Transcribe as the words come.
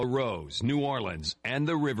Rose, New Orleans, and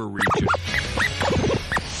the River Region.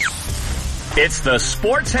 It's the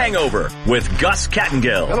Sports Hangover with Gus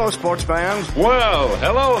Kattengill. Hello, sports fans. Well,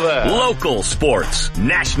 hello there. Local sports,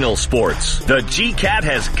 national sports. The GCAT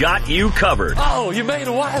has got you covered. Oh, you made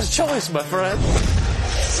a wise choice, my friend.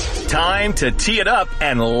 Time to tee it up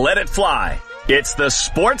and let it fly. It's the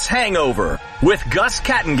Sports Hangover with Gus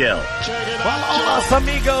Kattengill. Well, hola,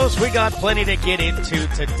 amigos. We got plenty to get into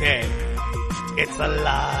today. It's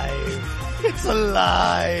alive. It's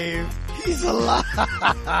alive. He's alive.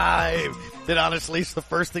 That honestly is the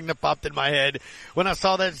first thing that popped in my head when I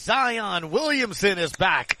saw that Zion Williamson is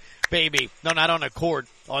back, baby. No, not on a court,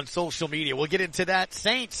 on social media. We'll get into that.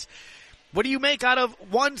 Saints, what do you make out of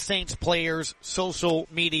one Saints player's social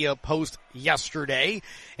media post yesterday?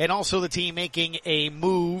 And also the team making a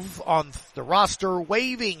move on the roster,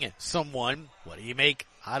 waiving someone. What do you make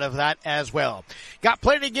out of that as well? Got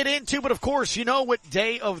plenty to get into, but of course, you know what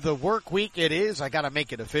day of the work week it is. I got to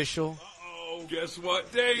make it official. Guess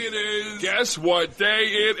what day it is? Guess what day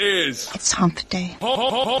it is? It's hump day.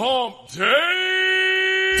 Hump day!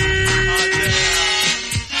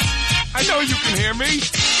 I know you can hear me.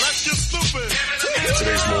 Let's get stupid.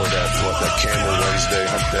 Today's more that Camera Wednesday,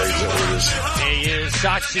 hump day, is that what it is? It is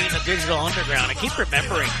Shock Scene of Digital Underground. I keep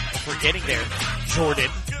remembering, forgetting there,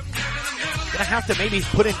 Jordan. Gonna have to maybe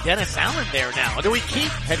put in Dennis Allen there now. Do we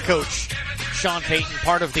keep head coach Sean Payton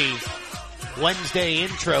part of the Wednesday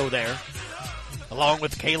intro there, along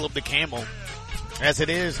with Caleb the Camel? As it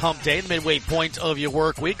is hump day, the midway point of your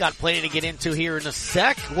work week. Got plenty to get into here in a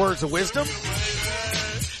sec. Words of wisdom.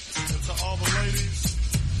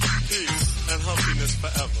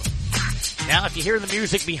 Now, if you hear the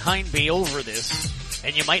music behind me over this,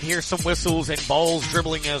 and you might hear some whistles and balls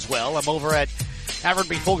dribbling as well, I'm over at Howard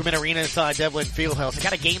B. Fulgerman Arena inside Devlin Fieldhouse. I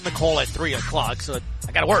got a game to call at 3 o'clock, so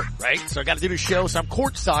I got to work, right? So I got to do the show, so I'm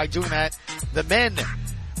courtside doing that. The men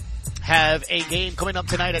have a game coming up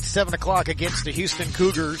tonight at 7 o'clock against the Houston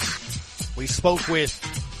Cougars. We spoke with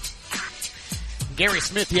Gary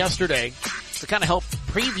Smith yesterday to kind of help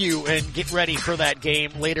preview and get ready for that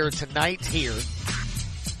game later tonight here.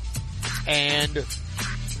 And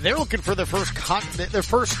they're looking for their first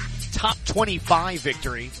top 25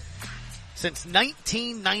 victory since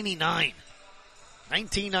 1999.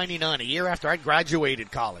 1999, a year after I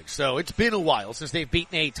graduated college. So it's been a while since they've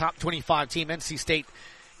beaten a top 25 team, NC State,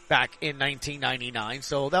 back in 1999.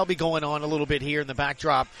 So that'll be going on a little bit here in the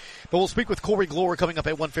backdrop. But we'll speak with Corey Glore coming up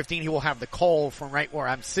at 1:15. He will have the call from right where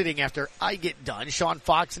I'm sitting after I get done. Sean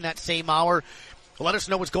Fox in that same hour will let us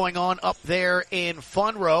know what's going on up there in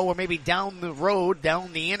Funroe or maybe down the road,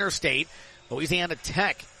 down the interstate. Louisiana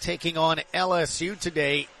Tech taking on LSU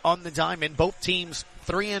today on the diamond. Both teams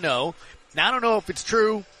 3-0. Now, I don't know if it's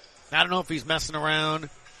true. I don't know if he's messing around.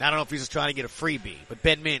 I don't know if he's just trying to get a freebie. But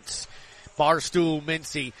Ben Mintz, Barstool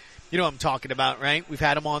Mincy, you know what I'm talking about, right? We've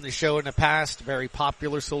had him on the show in the past. Very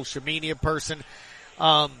popular social media person.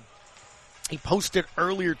 He posted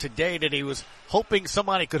earlier today that he was hoping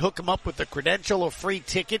somebody could hook him up with a credential or free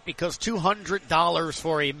ticket because $200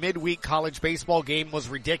 for a midweek college baseball game was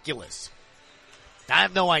ridiculous. I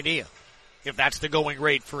have no idea if that's the going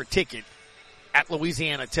rate for a ticket at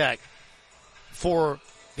Louisiana Tech for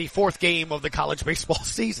the fourth game of the college baseball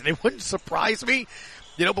season. It wouldn't surprise me,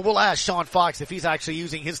 but we'll ask Sean Fox if he's actually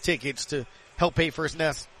using his tickets to help pay for his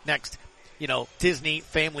next Disney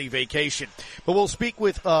family vacation. But we'll speak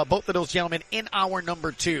with both of those gentlemen in hour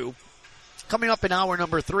number 2. Coming up in hour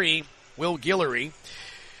number 3, Will Guillory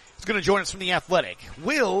is going to join us from The Athletic.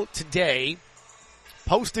 Will today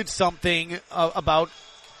posted something about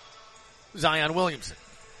Zion Williamson.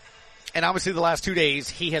 And obviously the last 2 days,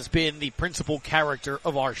 he has been the principal character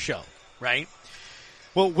of our show, right?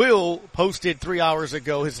 Well, Will posted 3 hours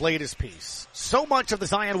ago his latest piece. So much of the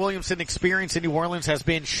Zion Williamson experience in New Orleans has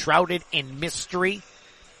been shrouded in mystery,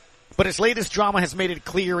 but his latest drama has made it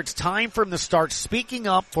clear it's time for him to start speaking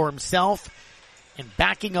up for himself and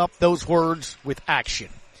backing up those words with action.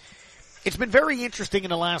 It's been very interesting in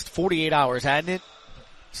the last 48 hours, hasn't it?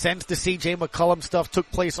 Since the C.J. McCollum stuff took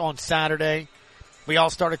place on Saturday. We all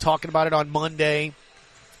started talking about it on Monday.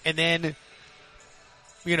 And then,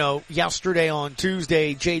 yesterday on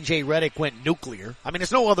Tuesday, J.J. Redick went nuclear. I mean,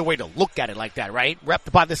 there's no other way to look at it like that, right?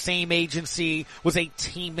 Repped by the same agency, was a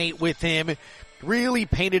teammate with him, really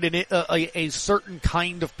painted a certain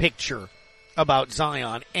kind of picture about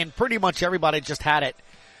Zion. And pretty much everybody just had it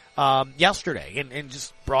yesterday and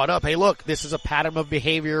just brought up, hey, look, this is a pattern of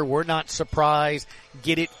behavior. We're not surprised.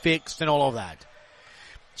 Get it fixed and all of that.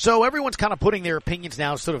 So everyone's kind of putting their opinions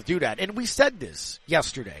now to sort of do that. And we said this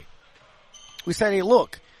yesterday. We said, hey,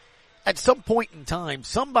 look, at some point in time,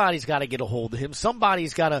 somebody's got to get a hold of him.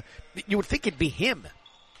 Somebody's got to, you would think it'd be him.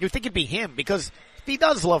 You would think it'd be him because he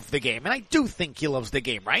does love the game. And I do think he loves the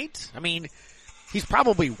game, right? I mean, he's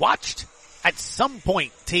probably watched at some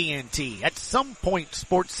point TNT, at some point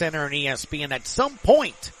SportsCenter and ESPN, at some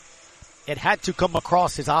point it had to come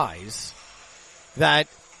across his eyes that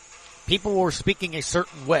people were speaking a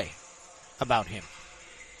certain way about him.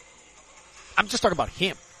 I'm just talking about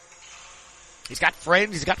him. He's got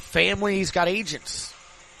friends, he's got family, he's got agents.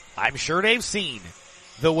 I'm sure they've seen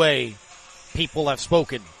the way people have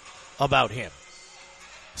spoken about him.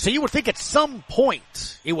 So you would think at some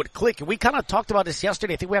point it would click. And we kind of talked about this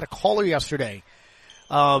yesterday. I think we had a caller yesterday.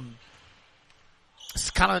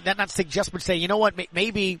 It's kind of not suggest, but say, you know what,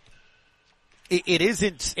 maybe it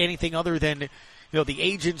isn't anything other than, the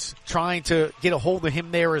agents trying to get a hold of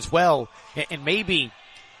him there as well. And maybe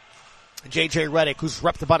J.J. Redick, who's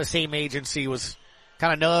repped about the same agency, was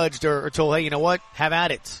kind of nudged or told, hey, you know what, have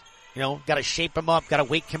at it. Got to shape him up, got to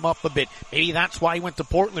wake him up a bit. Maybe that's why he went to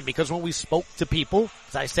Portland, because when we spoke to people,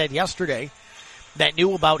 as I said yesterday, that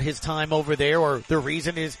knew about his time over there, or the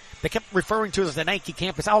reason is they kept referring to it as the Nike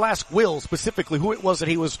campus. I'll ask Will specifically who it was that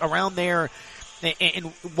he was around there,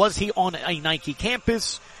 and was he on a Nike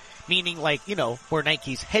campus, meaning like, where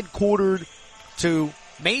Nike's headquartered, to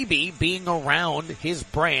maybe being around his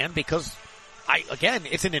brand, because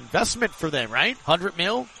it's an investment for them, right? $100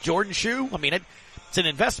 million, Jordan shoe. I mean, it's an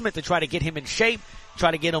investment to try to get him in shape,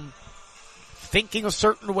 try to get him thinking a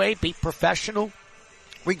certain way, be professional.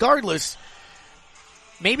 Regardless,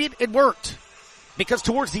 maybe it worked, because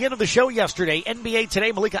towards the end of the show yesterday, NBA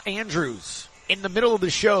Today, Malika Andrews, in the middle of the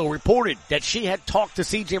show, reported that she had talked to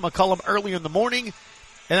C.J. McCollum early in the morning,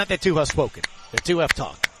 and that the two have spoken. The two have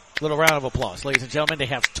talked. Little round of applause, ladies and gentlemen. They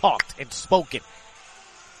have talked and spoken.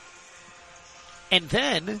 And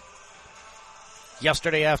then,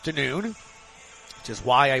 yesterday afternoon, which is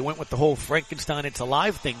why I went with the whole Frankenstein It's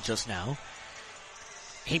Alive thing just now,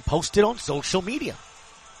 he posted on social media,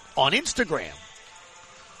 on Instagram,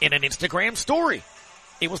 in an Instagram story.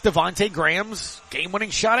 It was Devontae Graham's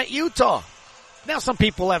game-winning shot at Utah. Now, some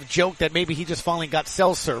people have joked that maybe he just finally got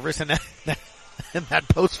cell service, and that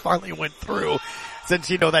post finally went through, since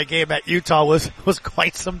that game at Utah was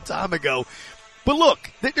quite some time ago. But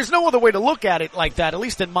look, there's no other way to look at it like that, at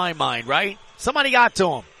least in my mind, right? Somebody got to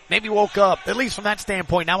him. Maybe woke up, at least from that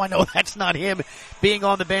standpoint. Now I know that's not him being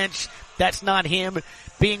on the bench. That's not him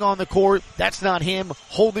being on the court. That's not him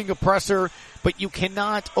holding a presser. But you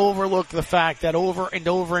cannot overlook the fact that over and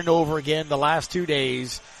over and over again, the last 2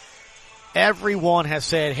 days, everyone has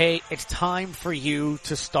said, hey, it's time for you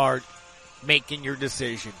to start making your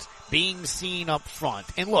decisions, being seen up front.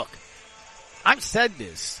 And look, I've said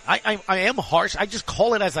this. I am harsh. I just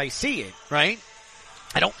call it as I see it, right?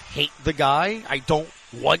 I don't hate the guy. I don't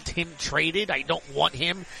want him traded. I don't want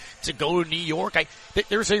him to go to New York.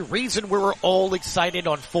 There's a reason we were all excited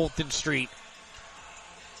on Fulton Street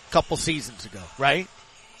a couple seasons ago, right?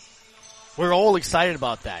 We're all excited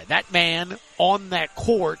about that. That man on that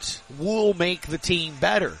court will make the team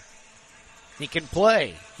better. He can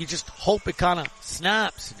play. You just hope it kind of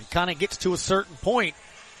snaps and it kind of gets to a certain point.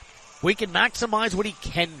 We can maximize what he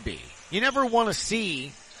can be. You never want to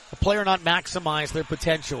see a player not maximize their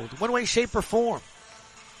potential in one way, shape, or form.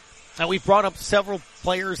 Now, we've brought up several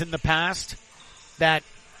players in the past that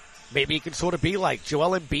maybe it can sort of be like.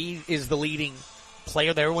 Joel Embiid is the leading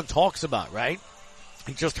player that everyone talks about, right?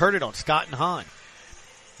 You just heard it on Scott and Hahn,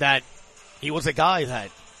 that he was a guy that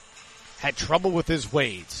had trouble with his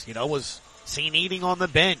weights, was seen eating on the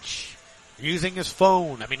bench, using his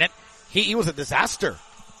phone. I mean, he was a disaster.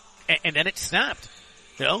 And then it snapped,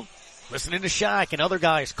 listening to Shaq and other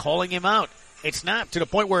guys calling him out. It snapped to the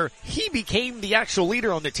point where he became the actual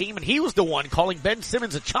leader on the team, and he was the one calling Ben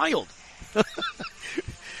Simmons a child.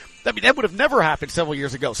 I mean, that would have never happened several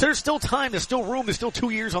years ago. So there's still time, there's still room, there's still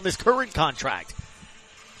 2 years on this current contract.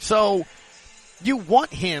 So you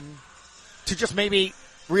want him to just maybe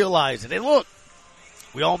realize it. And look,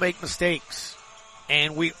 we all make mistakes,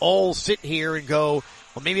 and we all sit here and go,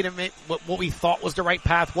 well, maybe what we thought was the right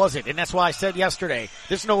path wasn't. And that's why I said yesterday,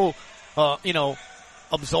 there's no,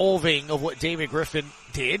 absolving of what David Griffin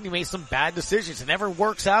did. He made some bad decisions. It never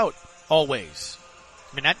works out always.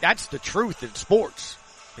 I mean, that's the truth in sports.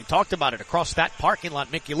 We talked about it across that parking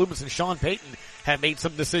lot. Mickey Loomis and Sean Payton have made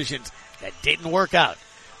some decisions that didn't work out.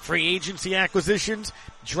 Free agency acquisitions,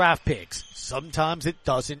 draft picks. Sometimes it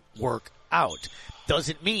doesn't work out.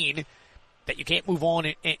 Doesn't mean that you can't move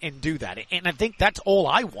on and do that. And I think that's all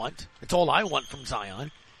I want. It's all I want from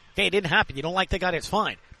Zion. Okay, it didn't happen. You don't like the guy, that's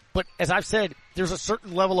fine. But as I've said, there's a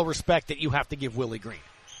certain level of respect that you have to give Willie Green.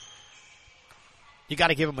 You got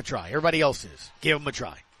to give them a try. Everybody else is. Give them a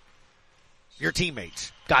try. Your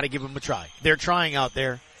teammates, got to give them a try. They're trying out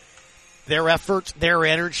there. Their effort, their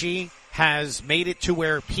energy has made it to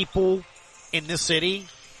where people in this city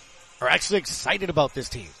are actually excited about this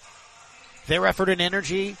team. Their effort and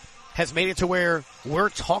energy has made it to where we're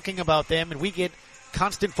talking about them and we get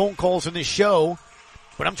constant phone calls in this show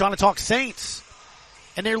when I'm trying to talk Saints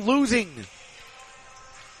and they're losing.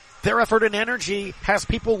 Their effort and energy has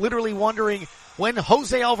people literally wondering when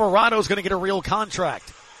Jose Alvarado is going to get a real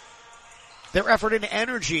contract. Their effort and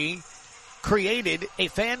energy created a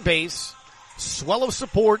fan base, swell of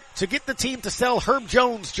support to get the team to sell Herb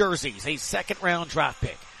Jones jerseys, a second-round draft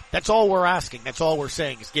pick. That's all we're asking. That's all we're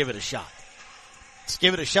saying is give it a shot. Let's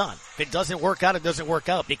give it a shot. If it doesn't work out, it doesn't work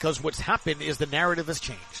out because what's happened is the narrative has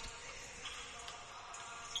changed.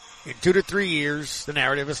 In 2 to 3 years, the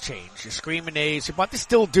narrative has changed. You're screaming A's, but they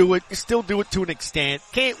still do it. They still do it to an extent.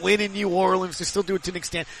 Can't win in New Orleans. They still do it to an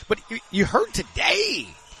extent. But you heard today,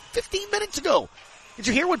 15 minutes ago. Did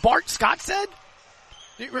you hear what Bart Scott said?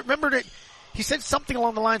 You remember that he said something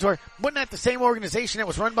along the lines where, wasn't that the same organization that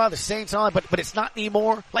was run by the Saints and all that, but it's not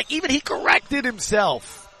anymore? Like, even he corrected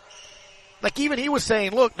himself. Like, even he was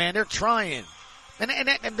saying, look, man, they're trying.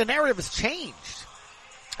 And the narrative has changed.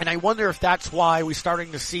 And I wonder if that's why we're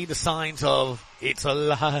starting to see the signs of it's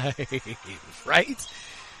alive, right?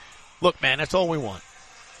 Look, man, that's all we want.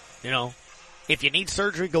 You know, if you need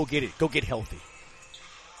surgery, go get it. Go get healthy.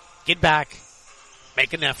 Get back.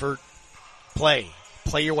 Make an effort. Play.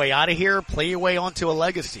 Play your way out of here. Play your way onto a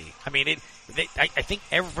legacy. I mean, I think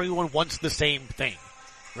everyone wants the same thing,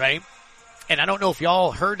 right? And I don't know if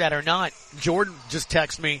y'all heard that or not. Jordan just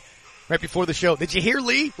texted me right before the show. Did you hear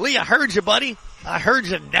Lee? Lee, I heard you, buddy. I heard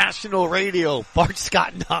you national radio. Bart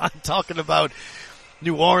Scott and Don talking about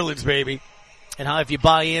New Orleans, baby. And how if you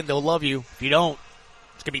buy in, they'll love you. If you don't,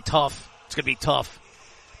 it's going to be tough. It's going to be tough.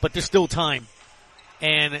 But there's still time.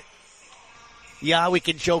 And yeah, we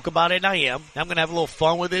can joke about it, and I am. I'm going to have a little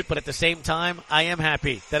fun with it, but at the same time, I am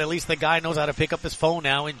happy that at least the guy knows how to pick up his phone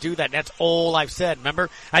now and do that. And that's all I've said. Remember,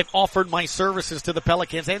 I've offered my services to the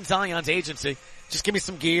Pelicans and Zion's agency. Just give me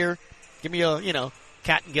some gear. Give me a,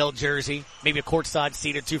 Cat and Gill jersey. Maybe a courtside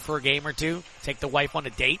seat or two for a game or two. Take the wife on a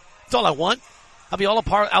date. That's all I want. I'll be all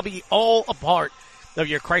a part of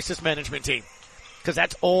your crisis management team. Because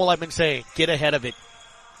that's all I've been saying. Get ahead of it.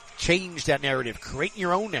 Change that narrative. Create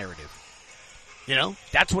your own narrative.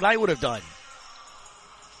 That's what I would have done.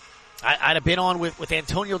 I'd have been on with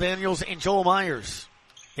Antonio Daniels and Joel Myers,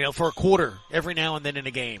 for a quarter every now and then in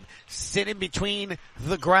a game. Sit in between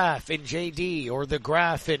the Graf and JD or the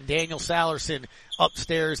Graf and Daniel Salerson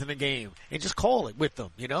upstairs in the game and just call it with them,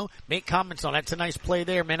 Make comments on that's a nice play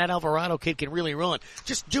there. Man, that Alvarado kid can really run.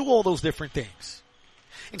 Just do all those different things.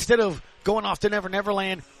 Instead of going off to Never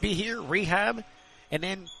Neverland, be here, rehab, and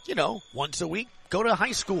then, once a week, go to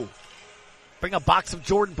high school. Bring a box of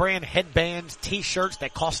Jordan Brand headbands, t-shirts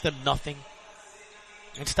that cost them nothing.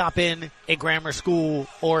 And stop in a grammar school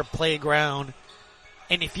or playground.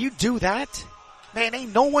 And if you do that, man,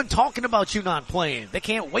 ain't no one talking about you not playing. They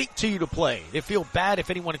can't wait till you to play. They feel bad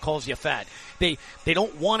if anyone calls you fat. They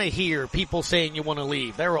don't want to hear people saying you want to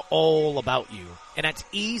leave. They're all about you. And that's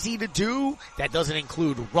easy to do. That doesn't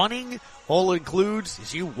include running. All it includes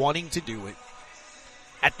is you wanting to do it.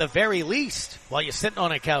 At the very least, while you're sitting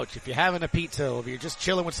on a couch, if you're having a pizza, or if you're just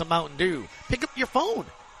chilling with some Mountain Dew, pick up your phone.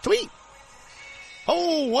 Tweet.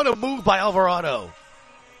 Oh, what a move by Alvarado.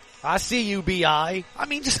 I see you, B.I. I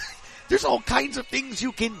mean, there's all kinds of things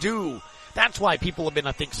you can do. That's why people have been,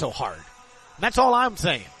 I think, so hard. And that's all I'm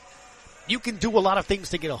saying. You can do a lot of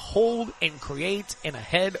things to get a hold and create and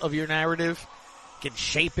ahead of your narrative. You can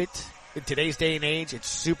shape it. In today's day and age, it's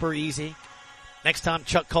super easy. Next time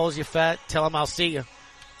Chuck calls you fat, tell him I'll see you.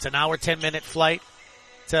 It's an hour, 10-minute flight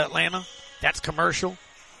to Atlanta. That's commercial.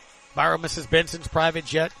 Borrow Mrs. Benson's private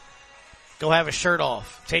jet. Go have a shirt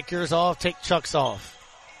off. Take yours off. Take Chuck's off.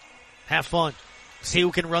 Have fun. See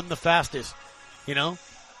who can run the fastest.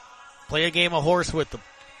 Play a game of horse with them.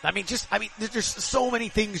 There's so many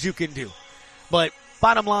things you can do. But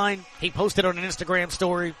bottom line, he posted on an Instagram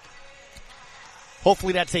story.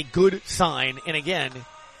 Hopefully that's a good sign. And again,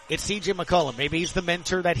 it's CJ McCollum. Maybe he's the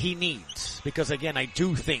mentor that he needs. Because, again, I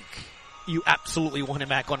do think you absolutely want him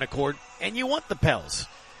back on the court. And you want the Pels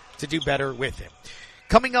to do better with him.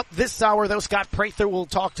 Coming up this hour, though, Scott Prather will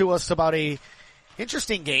talk to us about a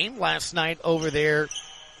interesting game last night over there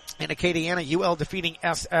in Acadiana. UL defeating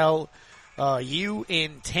SLU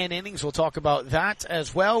in 10 innings. We'll talk about that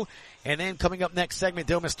as well. And then coming up next segment,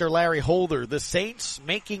 Mr. Larry Holder. The Saints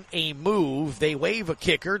making a move. They wave a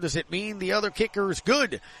kicker. Does it mean the other kicker is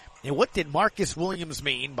good? And what did Marcus Williams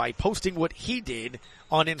mean by posting what he did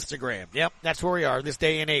on Instagram? Yep, that's where we are this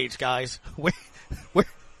day and age, guys.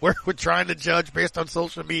 We're trying to judge based on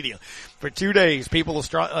social media. For 2 days, people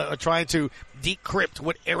are trying to decrypt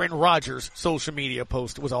what Aaron Rodgers' social media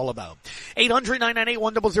post was all about.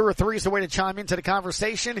 800-998-1003 is the way to chime into the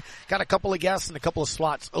conversation. Got a couple of guests and a couple of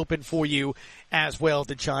slots open for you as well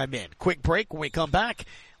to chime in. Quick break. When we come back,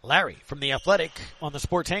 Larry from The Athletic on the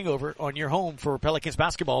Sports Hangover on your home for Pelicans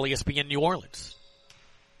basketball, ESPN New Orleans.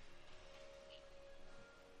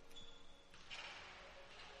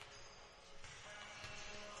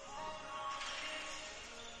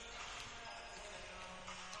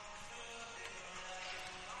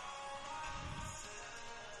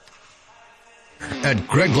 At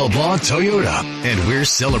Greg LeBlanc Toyota, and we're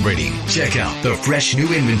celebrating. Check out the fresh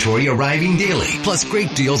new inventory arriving daily, plus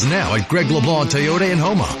great deals now at Greg LeBlanc Toyota in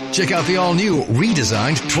Houma. Check out the all-new,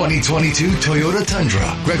 redesigned 2022 Toyota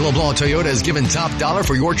Tundra. Greg LeBlanc Toyota has given top dollar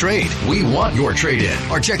for your trade. We want your trade-in.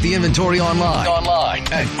 Or check the inventory online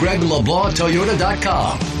at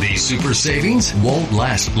GregLeBlancToyota.com. These super savings won't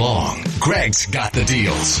last long. Greg's got the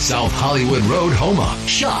deals. South Hollywood Road, Houma.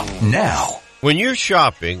 Shop now. When you're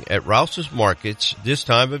shopping at Rouse's Markets this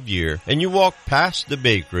time of year and you walk past the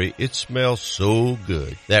bakery, it smells so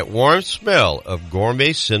good. That warm smell of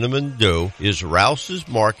gourmet cinnamon dough is Rouse's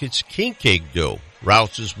Markets king cake dough.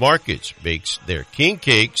 Rouse's Markets bakes their king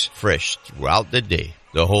cakes fresh throughout the day.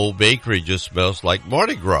 The whole bakery just smells like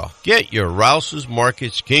Mardi Gras. Get your Rouse's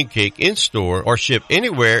Markets king cake in store or ship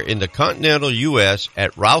anywhere in the continental U.S.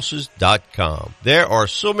 at rouses.com. There are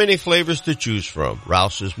so many flavors to choose from.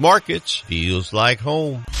 Rouse's Markets feels like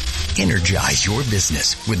home. Energize your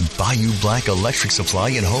business with Bayou Black Electric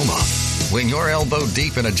Supply in Houma. When you're elbow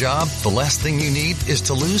deep in a job, the last thing you need is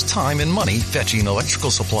to lose time and money fetching electrical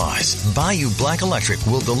supplies. Bayou Black Electric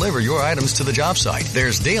will deliver your items to the job site.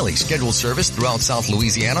 There's daily scheduled service throughout South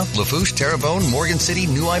Louisiana, Lafourche, Terrebonne, Morgan City,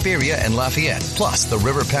 New Iberia, and Lafayette, plus the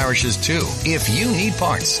river parishes too. If you need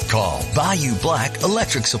parts, call Bayou Black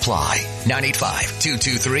Electric Supply.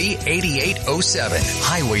 985-223-8807.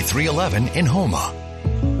 Highway 311 in Houma.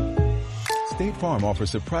 State Farm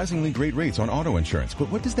offers surprisingly great rates on auto insurance,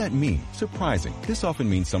 but what does that mean? Surprising. This often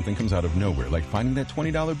means something comes out of nowhere, like finding that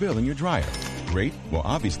 $20 bill in your dryer. Great? Well,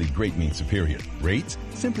 obviously great means superior. Rates?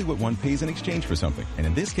 Simply what one pays in exchange for something. And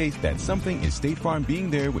in this case, that something is State Farm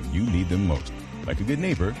being there when you need them most. Like a good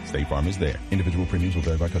neighbor, State Farm is there. Individual premiums will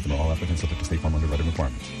vary by customer. All applicants subject to State Farm underwriting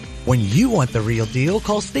requirements. When you want the real deal,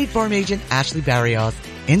 call State Farm agent Ashley Barrios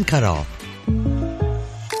in Cutoff.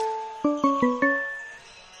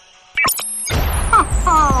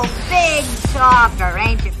 Oh, big talker,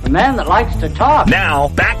 ain't you? A man that likes to talk. Now,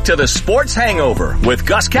 back to the Sports Hangover with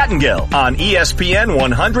Gus Kattengill on ESPN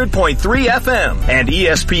 100.3 FM and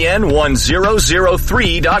ESPN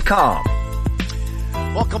 1003.com.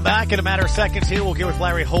 Welcome back. In a matter of seconds here, we'll get with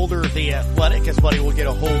Larry Holder of The Athletic. As Buddy will get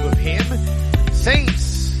a hold of him.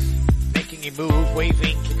 Saints making a move,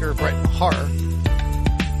 waving kicker Brett Maher.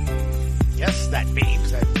 Yes, that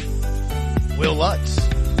means that Will Lutz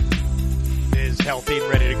is healthy and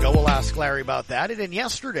ready to go. We'll ask Larry about that. And then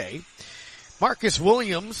yesterday, Marcus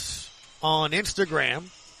Williams on Instagram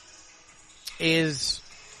is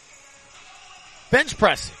bench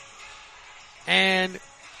pressing. And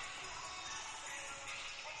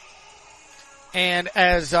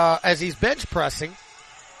as he's bench pressing,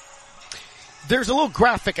 there's a little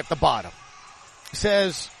graphic at the bottom. It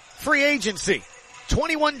says, free agency,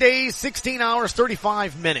 21 days, 16 hours,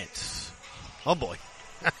 35 minutes. Oh boy.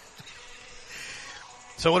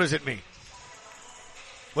 So what does it mean?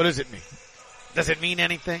 What does it mean? Does it mean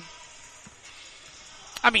anything?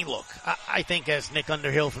 I mean, look, I think as Nick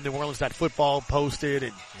Underhill from New Orleans Football posted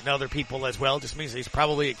and other people as well, just means he's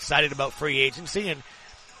probably excited about free agency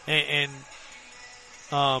and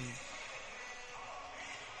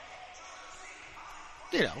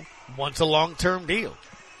you know, wants a long-term deal.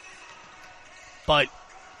 But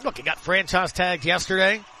look, he got franchise tagged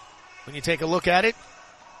yesterday. When you take a look at it,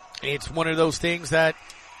 it's one of those things that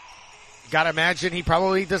gotta imagine he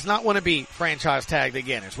probably does not want to be franchise tagged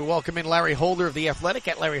again. As we welcome in Larry Holder of The Athletic.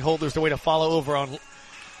 At Larry Holder's the way to follow over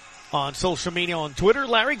on social media, on Twitter.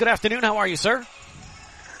 Larry, good afternoon. How are you, sir?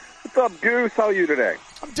 What's up, Goose? How are you today?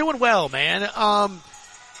 I'm doing well, man.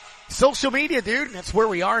 Social media, dude, that's where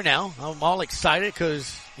we are now. I'm all excited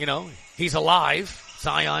because, you know, he's alive.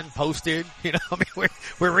 Zion posted, you know, I mean,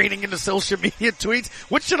 we're reading into social media tweets.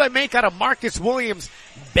 What should I make out of Marcus Williams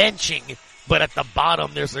benching? But at the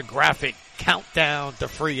bottom, there's a graphic countdown to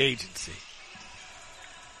free agency.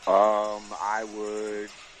 I would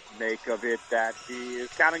make of it that he is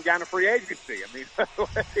counting down to free agency. I mean,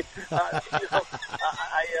 I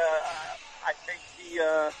think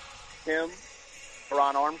him,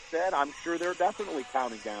 Teron Armstead, I'm sure they're definitely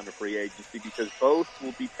counting down to free agency because both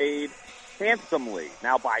will be paid handsomely.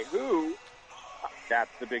 Now, by who?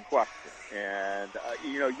 That's the big question. And,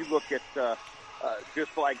 you look at,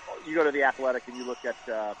 just like you go to The Athletic and you look at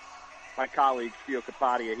my colleague, Theo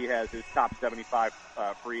Kapadia, he has his top 75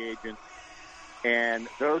 free agents. And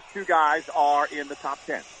those two guys are in the top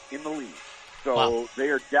 10 in the league. So They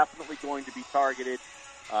are definitely going to be targeted.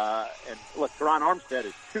 And look, Teron Armstead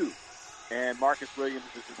is 2. And Marcus Williams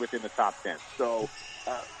is within the top 10. So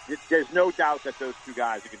there's no doubt that those two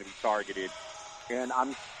guys are going to be targeted. And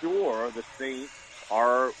I'm sure the Saints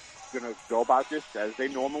are going to go about this as they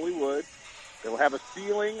normally would. They'll have a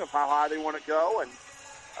ceiling of how high they want to go. And,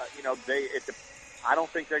 I don't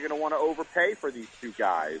think they're going to want to overpay for these two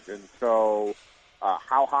guys. And so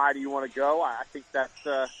how high do you want to go? I think that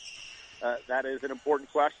is an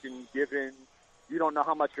important question given you don't know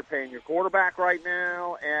how much you're paying your quarterback right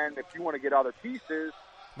now. And if you want to get other pieces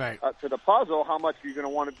to the puzzle, how much are you going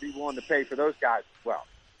to want to be willing to pay for those guys as well?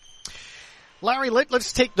 Larry,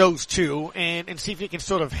 let's take those two and see if you can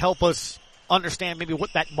sort of help us understand maybe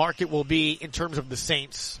what that market will be in terms of the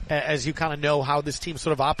Saints as you kind of know how this team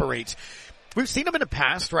sort of operates. We've seen them in the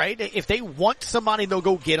past, right? If they want somebody, they'll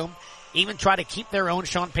go get them. Even try to keep their own.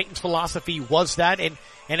 Sean Payton's philosophy was that, and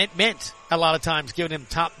it meant a lot of times giving him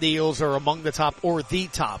top deals or among the top or the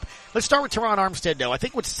top. Let's start with Teron Armstead, though. I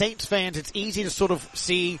think with Saints fans, it's easy to sort of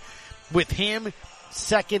see with him,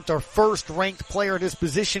 second or first ranked player at his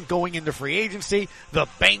position going into free agency. The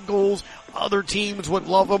Bengals, other teams would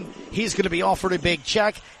love him. He's going to be offered a big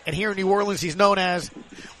check. And here in New Orleans, he's known as,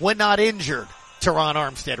 when not injured, Teron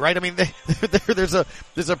Armstead, right? I mean,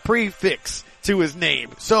 there's a prefix to his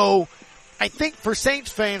name. So I think for Saints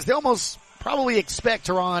fans, they almost probably expect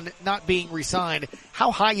Teron not being re-signed.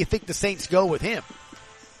 How high you think the Saints go with him?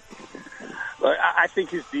 Well, I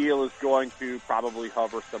think his deal is going to probably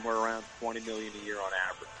hover somewhere around $20 million a year on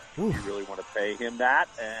average. Ooh. You really want to pay him that,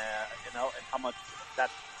 and how much?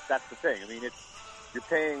 That's the thing. I mean, you're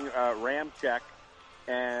paying Ramczyk,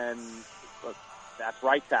 and look, that's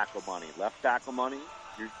right tackle money. Left tackle money,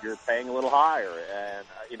 you're paying a little higher, and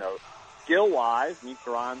skill-wise,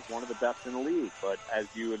 Teron's one of the best in the league. But as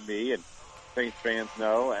you and me and Saints fans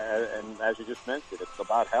know, and as you just mentioned, it's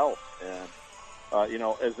about health. And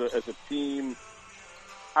as a team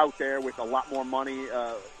out there with a lot more money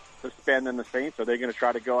to spend than the Saints, are they going to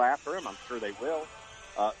try to go after him? I'm sure they will.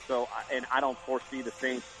 And I don't foresee the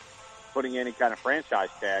Saints putting any kind of franchise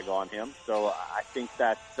tag on him. So I think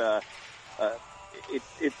that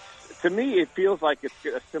it's to me, it feels like it's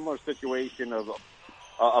a similar situation of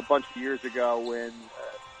a bunch of years ago when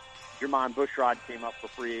Jermon Bushrod came up for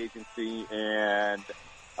free agency and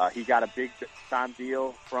he got a big-time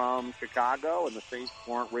deal from Chicago, and the Saints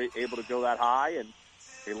weren't able to go that high, and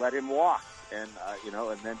they let him walk. And,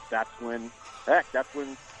 and then that's when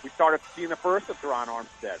we started seeing the first of Teron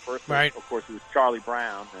Armstead. First, right. Of course, it was Charlie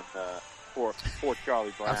Brown, and poor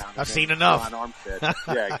Charlie Brown. I've seen enough. Teron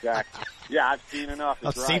Armstead. Yeah, exactly. Yeah, I've seen enough.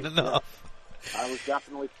 I've seen enough. I was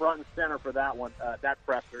definitely front and center for that one, that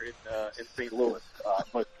presser in St. Louis.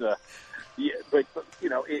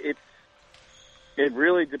 It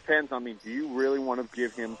really depends. I mean, do you really want to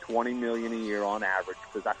give him $20 million a year on average?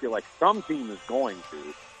 Because I feel like some team is going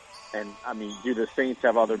to. And I mean, do the Saints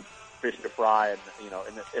have other fish to fry? And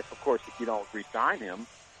if you don't re-sign him,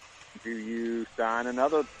 do you sign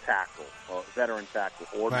another tackle, veteran tackle,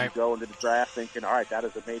 or do you go into the draft thinking, all right, that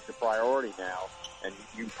is a major priority now, and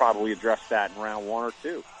you probably address that in round 1 or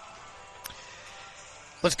 2.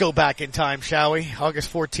 Let's go back in time, shall we? August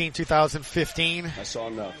 14, 2015. I saw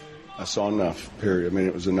enough, period. I mean,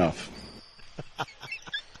 it was enough.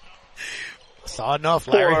 Saw enough,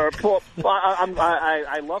 Larry.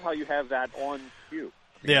 I love how you have that on cue.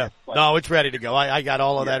 Yeah. No, it's ready to go. I got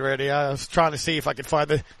all of that ready. I was trying to see if I could find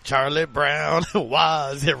the Charlie Brown.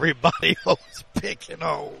 Why is everybody always picking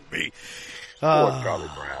on me? Poor Charlie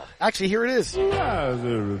Brown. Actually, here it is. Why is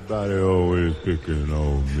everybody always picking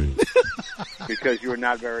on me? Because you are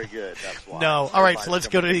not very good. That's why. No. All right, so let's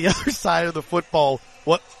go to the other side of the football.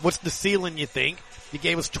 What's the ceiling, you think? You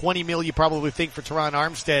gave us $20 million, you probably think, for Teron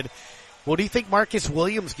Armstead. What do you think Marcus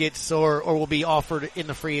Williams gets or will be offered in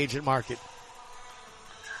the free agent market?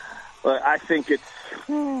 Well, I think it's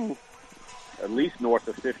at least north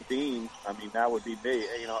of 15. I mean, that would be big.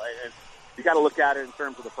 And you got to look at it in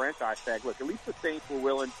terms of the franchise tag. Look, at least the Saints were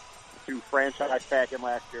willing to franchise tag him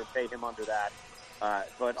last year and pay him under that.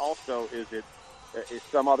 But also, is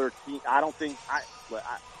some other team? I don't think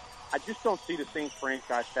I just don't see the Saints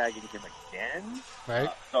franchise tagging him again. Right.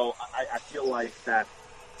 So I feel like that,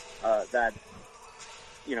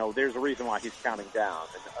 there's a reason why he's counting down.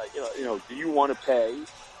 And, do you want to pay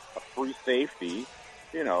a free safety,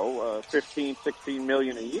 15, 16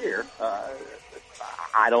 million a year?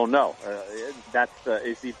 I don't know.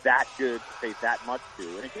 Is he that good to pay that much to?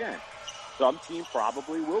 And again, some team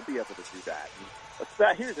probably will be able to do that.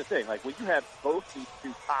 And here's the thing: like when you have both these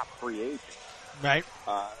two top free agents, right?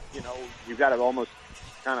 You've got to almost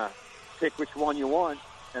kind of pick which one you want,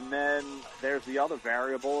 and then there's the other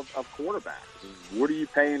variable of quarterback. I mean, what are you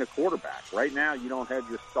paying a quarterback right now? You don't have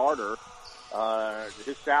your starter.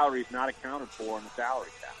 His salary is not accounted for in the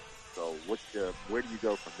salary cap. So where do you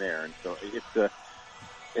go from there? And so it's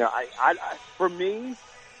for me,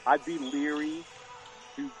 I'd be leery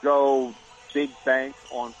to go big bank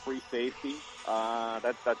on free safety.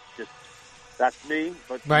 That's me,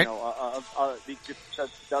 but right. It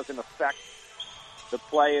just doesn't affect the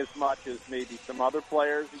play as much as maybe some other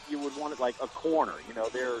players that you would want it, like a corner.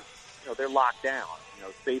 They're locked down.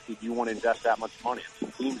 Safety, do you want to invest that much money?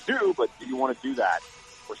 Teams do, but do you want to do that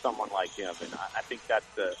for someone like him? And I think that's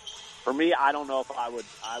for me, I don't know if I would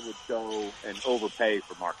go and overpay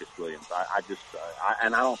for Marcus Williams.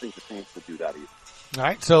 And I don't think the Saints would do that either. All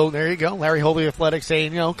right, so there you go. Larry Holby Athletic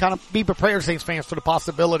saying, kind of be prepared, Saints fans, for the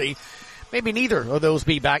possibility maybe neither of those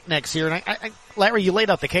be back next year. And Larry, you laid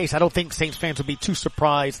out the case. I don't think Saints fans would be too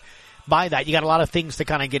surprised by that. You got a lot of things to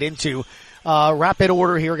kind of get into. Rapid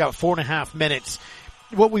order here, got 4.5 minutes.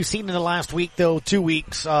 What we've seen in the last week, though, 2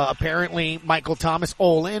 weeks, apparently Michael Thomas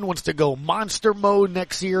all in, wants to go monster mode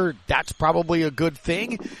next year. That's probably a good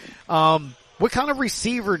thing. What kind of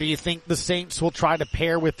receiver do you think the Saints will try to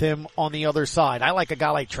pair with him on the other side? I like a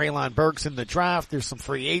guy like Treylon Burks in the draft. There's some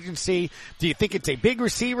free agency. Do you think it's a big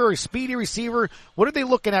receiver, a speedy receiver? What are they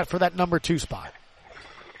looking at for that number 2 spot?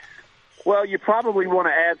 Well, you probably want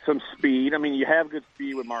to add some speed. I mean, you have good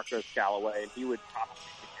speed with Marcus Callaway, and he would probably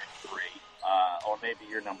be your 3, or maybe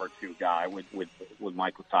your number 2 guy with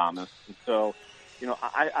Michael Thomas. And so,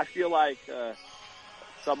 I feel like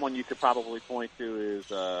someone you could probably point to is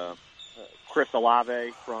Chris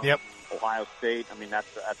Olave from Ohio State. I mean, that's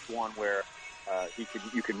one where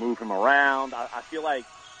you can move him around. I feel like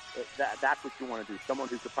that's what you want to do. Someone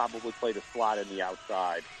who could probably play the slot in the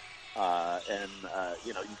outside.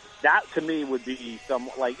 That to me would be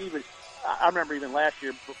even I remember even last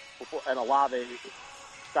year before and Olave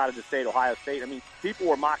decided to stay at Ohio State. I mean, people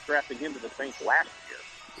were mock drafting him to the Saints last year.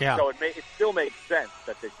 Yeah. So it still makes sense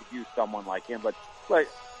that they could use someone like him. But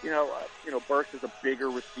Burks is a bigger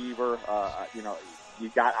receiver. I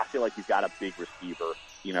feel like you've got a big receiver.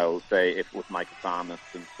 Say if with Michael Thomas,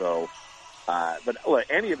 and so. But look,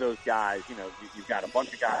 any of those guys, you've got a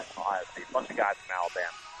bunch of guys from Ohio State, a bunch of guys from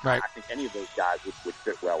Alabama. Right. I think any of those guys would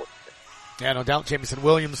fit well with them. Yeah, no doubt. Jameson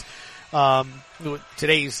Williams,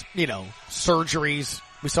 today's, surgeries.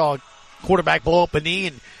 We saw a quarterback blow up a knee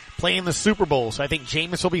and play in the Super Bowl. So I think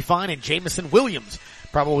Jameis will be fine, and Jameson Williams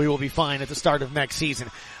probably will be fine at the start of next season.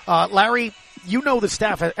 Larry, you know the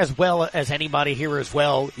staff as well as anybody here as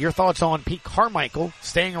well. Your thoughts on Pete Carmichael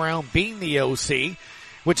staying around, being the OC,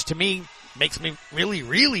 which to me makes me really,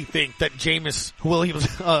 really think that Jameis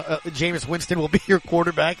Winston will be your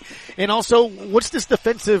quarterback. And also, what's this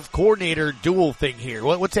defensive coordinator duel thing here?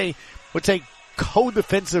 What's a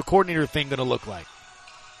co-defensive coordinator thing going to look like?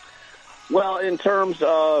 Well, in terms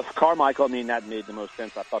of Carmichael, I mean, that made the most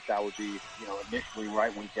sense. I thought that would be, initially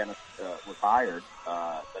right when Dennis was hired,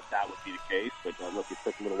 that would be the case. But look, it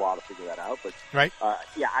took a little while to figure that out. But right,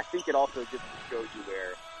 I think it also just shows you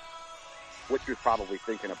what you're probably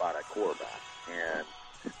thinking about at quarterback, and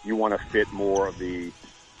you want to fit more of the,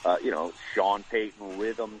 Sean Payton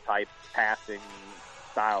rhythm type passing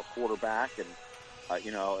style quarterback, and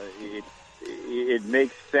it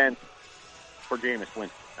makes sense for Jameis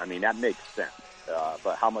Winston. I mean, that makes sense.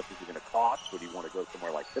 But how much is it going to cost? Would he want to go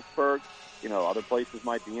somewhere like Pittsburgh? Other places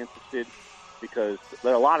might be interested because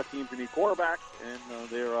there are a lot of teams who need quarterbacks, and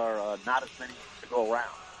there are not as many to go around.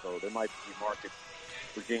 So there might be markets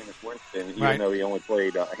for Jameis Winston, even though he only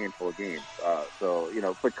played a handful of games.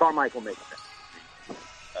 But Carmichael makes sense.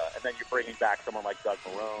 And then you're bringing back someone like Doug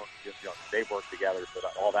Marrone. They work together, so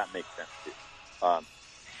all that makes sense too.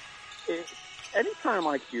 Anytime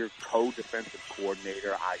I hear co-defensive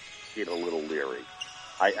coordinator, I get a little leery.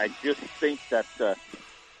 I just think that,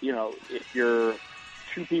 if you're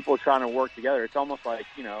two people trying to work together, it's almost like,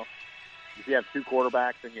 if you have 2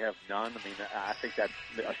 quarterbacks and you have none, I mean, I think that's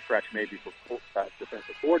a stretch maybe for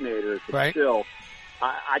defensive coordinators. But still,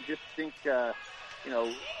 I just think, at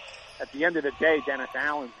the end of the day, Dennis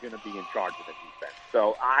Allen's going to be in charge of the defense.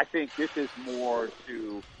 So I think this is more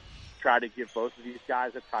to try to give both of these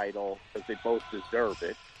guys a title because they both deserve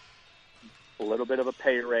it. A little bit of a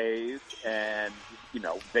pay raise, and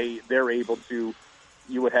they're able to.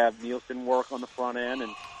 You would have Nielsen work on the front end,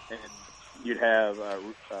 and you'd have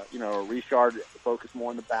Richard focus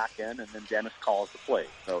more on the back end, and then Dennis calls the play.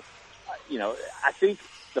 So, I think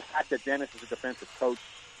the fact that Dennis is a defensive coach,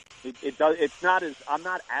 it does. It's not as I'm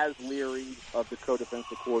not as leery of the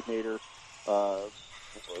co-defensive coordinator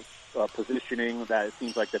positioning that it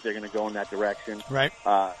seems like that they're going to go in that direction. Right.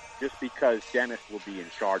 Just because Dennis will be in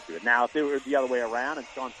charge of it. Now, if it were the other way around and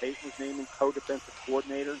Sean Payton was naming co-defensive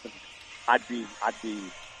coordinators, I'd be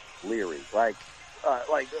leery.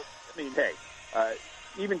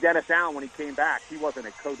 Even Dennis Allen, when he came back, he wasn't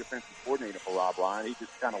a co-defensive coordinator for Rob Ryan. He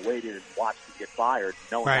just kind of waited and watched him get fired,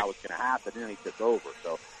 knowing how it was going to happen, and then he took over.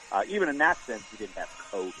 So even in that sense, he didn't have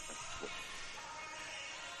co-defensive coordinator.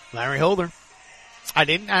 Larry Holder, I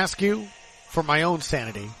didn't ask you for my own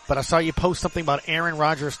sanity, but I saw you post something about Aaron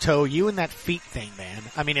Rodgers' toe. You and that feet thing, man.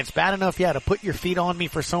 I mean, it's bad enough you had to put your feet on me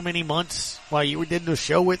for so many months while you did the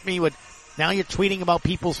show with me, but now you're tweeting about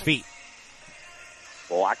people's feet.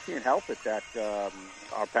 Well, I can't help it that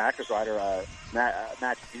our Packers writer, Matt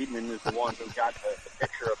Steedman, is the one who got the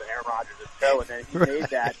picture of Aaron Rodgers' toe, and then he made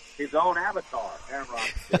that his own avatar. Aaron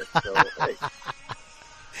Rodgers did. So, hey.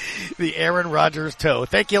 The Aaron Rodgers toe.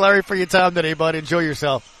 Thank you, Larry, for your time today, bud. Enjoy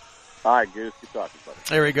yourself. All right, Goose. Good talking, buddy.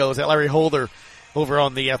 There he goes. Larry Holder over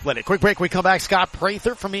on The Athletic. Quick break. We come back. Scott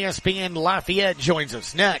Prather from ESPN Lafayette joins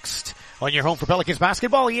us next on your home for Pelicans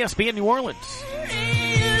basketball, ESPN New Orleans.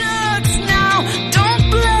 Now, don't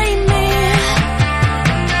blame me.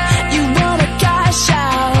 You wanna cash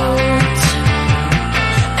out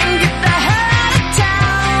and get the hell out of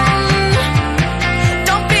town.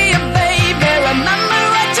 Don't be a baby. Remember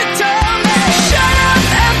what you told me. Shut up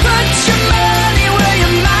and put your money where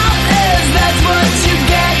your mouth is. That's what you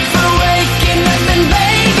get for waking up in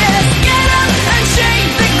Vegas. Get up and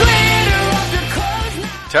shake the glitter off your clothes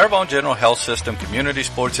now. Terrebonne General Health System Community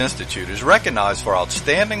Sports Institute is recognized for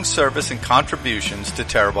outstanding service and contributions to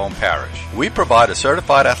Terrebonne Parish. We provide a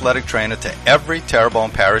certified athletic trainer to every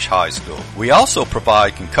Terrebonne Parish high school. We also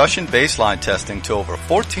provide concussion baseline testing to over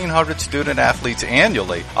 1,400 student athletes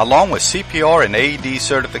annually, along with CPR and AED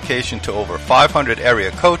certification to over 500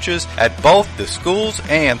 area coaches at both the schools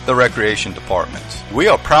and the recreation departments. We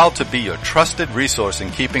are proud to be your trusted resource in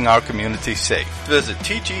keeping our community safe. Visit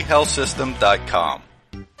tghealthsystem.com.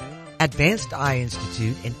 Advanced Eye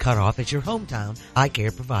Institute in Cutoff is your hometown eye care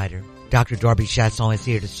provider. Dr. Darby Chasson is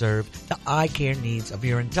here to serve the eye care needs of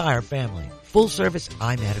your entire family. Full-service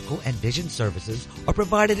eye medical and vision services are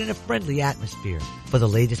provided in a friendly atmosphere. For the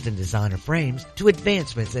latest in designer frames to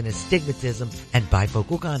advancements in astigmatism and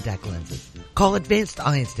bifocal contact lenses, call Advanced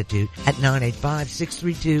Eye Institute at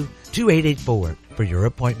 985-632-2884 for your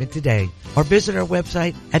appointment today, or visit our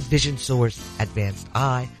website at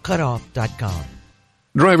visionsourceadvancedeye.cutoff.com.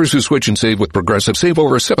 Drivers who switch and save with Progressive save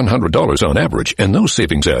over $700 on average, and those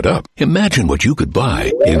savings add up. Imagine what you could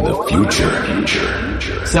buy in the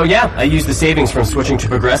future. So yeah, I used the savings from switching to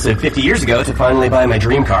Progressive 50 years ago to finally buy my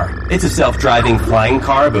dream car. It's a self-driving flying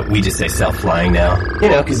car, but we just say self-flying now. You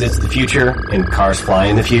know, because it's the future, and cars fly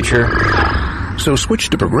in the future. So switch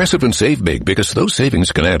to Progressive and save big, because those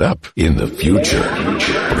savings can add up in the future.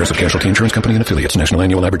 Progressive Casualty Insurance Company and Affiliates. National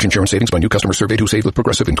annual average insurance savings by new customers surveyed who saved with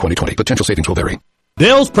Progressive in 2020. Potential savings will vary.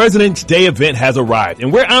 Dell's President's Day event has arrived,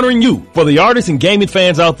 and we're honoring you. For the artists and gaming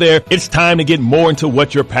fans out there, it's time to get more into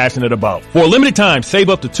what you're passionate about. For a limited time, save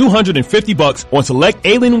up to $250 on select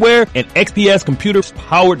Alienware and XPS computers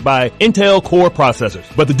powered by Intel Core processors.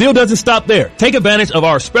 But the deal doesn't stop there. Take advantage of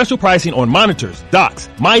our special pricing on monitors, docks,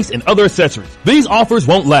 mice, and other accessories. These offers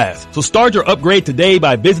won't last, so start your upgrade today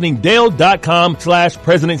by visiting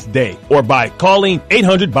Dell.com/President's Day or by calling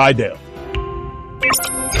 800-BY-DELL.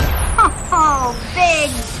 Oh, big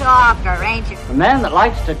talker, ain't you? A man that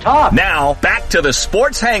likes to talk. Now, back to the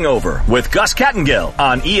Sports Hangover with Gus Kattengill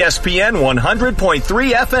on ESPN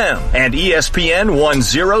 100.3 FM and ESPN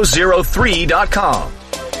 1003.com.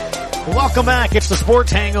 Welcome back. It's the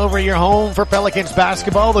Sports Hangover, your home for Pelicans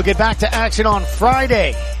basketball. They'll get back to action on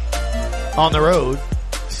Friday on the road.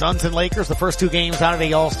 Suns and Lakers, the first two games out of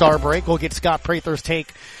the All-Star break. We'll get Scott Prather's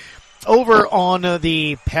take over on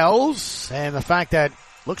the Pels and the fact that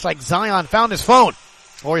looks like Zion found his phone,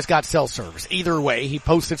 or he's got cell service. Either way, he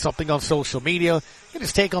posted something on social media. Get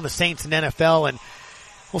his take on the Saints and NFL. And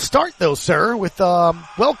we'll start, though, sir, with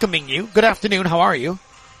welcoming you. Good afternoon. How are you?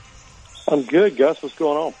 I'm good, Gus. What's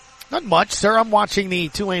going on? Not much, sir. I'm watching the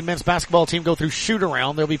Tulane men's basketball team go through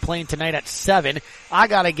shoot-around. They'll be playing tonight at 7. I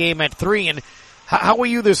got a game at 3. And how were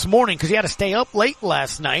you this morning? Because you had to stay up late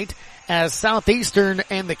last night. as Southeastern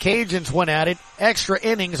and the Cajuns went at it. Extra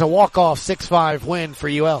innings, a walk-off 6-5 win for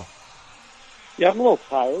UL. Yeah, I'm a little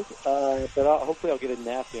tired, but hopefully I'll get a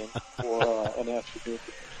nap in for an afternoon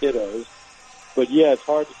for the kiddos. But, yeah, it's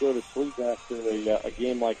hard to go to sleep after a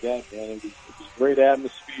game like that, man. It was great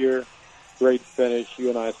atmosphere, great finish. You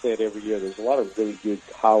and I say it every year. There's a lot of really good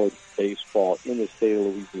college baseball in the state of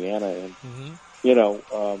Louisiana. And, you know,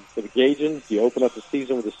 for the Cajuns, you open up the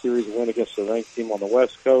season with a series win against a ranked team on the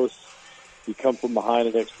West Coast. You come from behind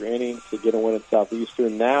in extra innings to get a win at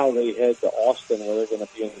Southeastern. Now they head to Austin where they're going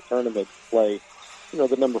to be in the tournament to play, you know,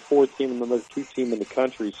 the number 4 team and the number 2 team in the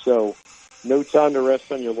country. So no time to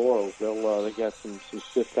rest on your laurels. They got some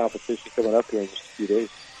stiff competition coming up here in just a few days.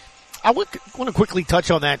 I want to quickly touch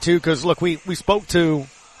on that too, because look, we spoke to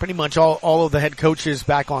pretty much all of the head coaches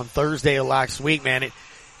back on Thursday of last week, man.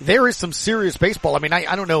 There is some serious baseball. I mean,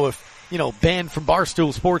 I don't know if, you know, Ben from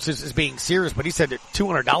Barstool Sports is being serious, but he said that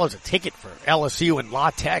 $200 a ticket for LSU and La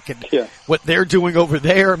Tech and what they're doing over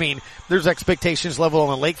there. I mean, there's expectations level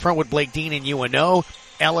on the lakefront with Blake Dean and UNO.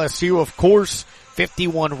 LSU, of course,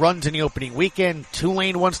 51 runs in the opening weekend.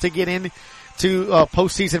 Tulane wants to get in to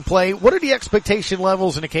postseason play. What are the expectation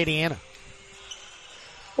levels in Acadiana?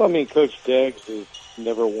 Well, I mean, Coach Deggs is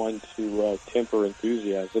never one to temper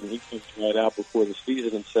enthusiasm. He comes right out before the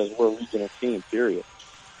season and says, we're a regional team, period.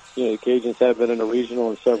 You know, the Cajuns have been in a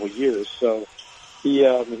regional in several years, so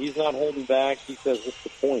he's not holding back. He says, what's the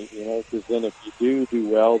point? You know, because then if you do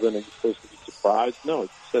well, then are you supposed to be surprised? No, you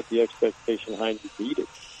set the expectation high and you beat it.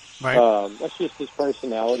 Right. That's just his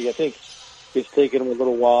personality. I think it's taken him a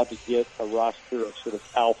little while to get a roster of sort of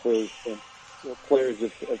alphas and, you know, players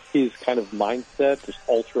of his kind of mindset, just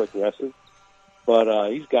ultra aggressive.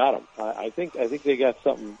 But he's got them. I think they got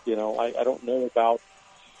something. You know, I don't know about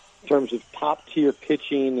in terms of top tier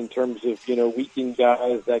pitching, in terms of, you know, weekend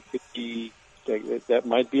guys that could be that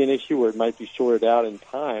might be an issue, or it might be sorted out in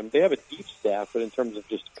time. They have a deep staff, but in terms of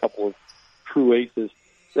just a couple of true aces,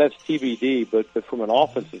 that's TBD. But from an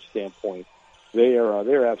offensive standpoint,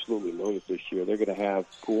 they're absolutely loaded this year. They're going to have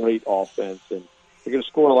great offense, and they're going to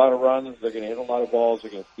score a lot of runs. They're going to hit a lot of balls.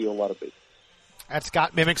 They're going to steal a lot of bases. That's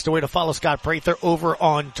Scott Mimics. The way to follow Scott Prather over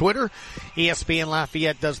on Twitter. ESPN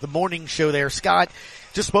Lafayette does the morning show there. Scott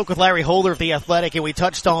just spoke with Larry Holder of The Athletic, and we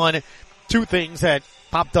touched on two things that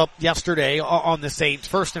popped up yesterday on the Saints.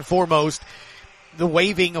 First and foremost, the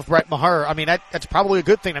waiving of Brett Maher. I mean, that's probably a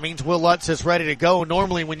good thing. That means Will Lutz is ready to go.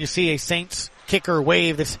 Normally when you see a Saints kicker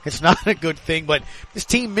wave, it's not a good thing, but this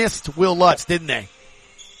team missed Will Lutz, didn't they?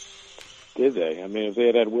 Did they? I mean, if they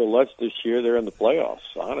had Will Lutz this year, they're in the playoffs,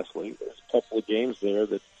 honestly. There's a couple of games there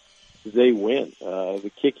that they win. The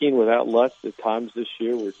kicking without Lutz at times this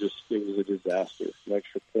year it was a disaster. Some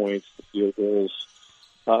extra points, the field goals.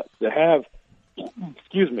 To have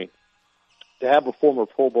a former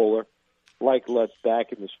Pro Bowler like Lutz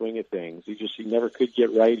back in the swing of things, he never could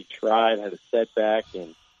get right. He tried, had a setback,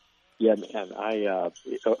 and yeah, man, I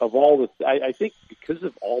think because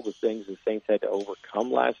of all the things the Saints had to overcome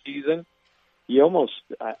last season, you almost,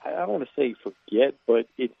 I don't want to say forget, but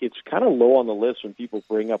it's kind of low on the list when people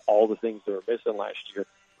bring up all the things that were missing last year.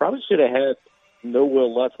 Probably should have had no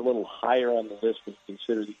Will Lutz a little higher on the list when you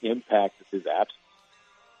consider the impact of his absence.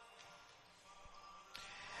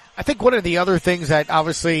 I think one of the other things that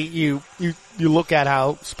obviously you look at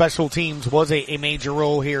how special teams was a major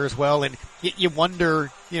role here as well, and you wonder,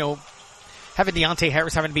 you know, having Deontay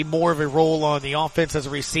Harris having to be more of a role on the offense as a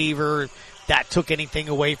receiver, that took anything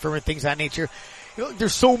away from it, things of that nature. You know,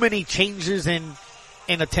 there's so many changes in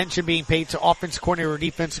attention being paid to offensive coordinator or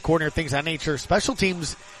defensive coordinator, things of that nature. Special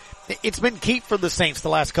teams, it's been key for the Saints the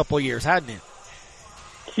last couple of years, hasn't it?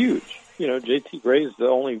 Huge. You know, JT Gray is the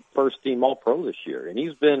only first-team All-Pro this year, and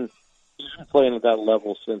he's been playing at that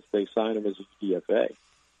level since they signed him as a DFA.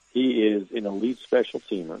 He is an elite special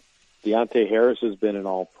teamer. Deontay Harris has been an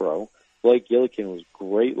All-Pro. Blake Gillikin was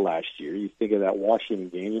great last year. You think of that Washington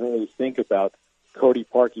game. You don't really think about Cody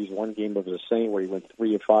Parkey's one game of the Saint where he went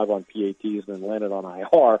 3 of 5 on PATs and then landed on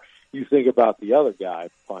IR. You think about the other guy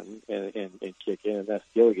punting and kicking, and that's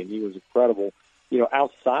Gillikin. He was incredible. You know,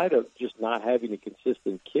 outside of just not having a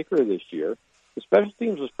consistent kicker this year, the special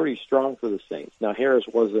teams was pretty strong for the Saints. Now, Harris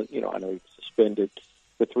wasn't, you know, I know he was suspended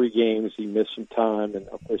for 3 games. He missed some time, and,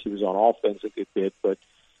 of course, he was on offense a good bit. But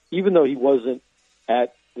even though he wasn't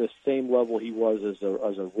at the same level he was as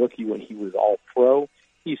a rookie when he was All-Pro,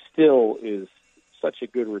 he still is such a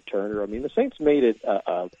good returner. I mean, the Saints made it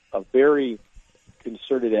a very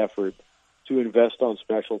concerted effort to invest on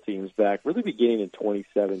special teams back really beginning in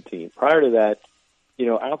 2017. Prior to that, you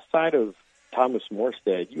know, outside of Thomas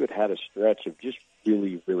Morstead, you had a stretch of just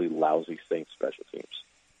really, really lousy Saints special teams.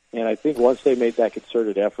 And I think once they made that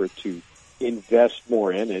concerted effort to invest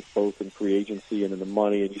more in it, both in free agency and in the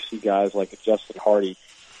money, and you see guys like Justin Hardy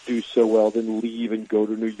do so well, then leave and go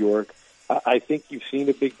to New York, I think you've seen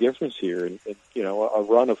a big difference here. And a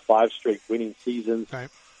run of 5 straight winning seasons. Right.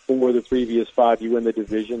 For the previous 5, you win the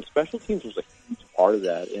division. Special teams was a huge part of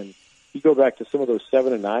that. And you go back to some of those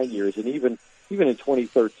 7 and 9 years, and even in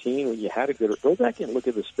 2013 when you had a good, go back and look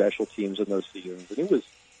at the special teams in those seasons. And it was,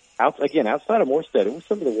 outside of Morstead, it was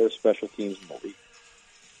some of the worst special teams in the league.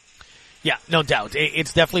 Yeah, no doubt.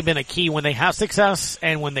 It's definitely been a key when they have success,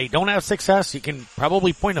 and when they don't have success, you can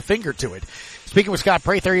probably point a finger to it. Speaking with Scott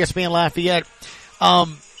Prather, ESPN Lafayette,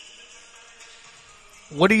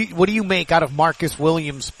 what do you make out of Marcus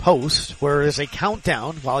Williams' post, where there's a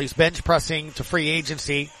countdown while he's bench pressing to free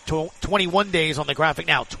agency, 21 days on the graphic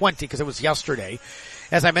now, 20 because it was yesterday.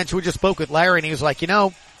 As I mentioned, we just spoke with Larry, and he was like,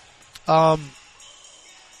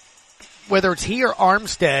 whether it's he or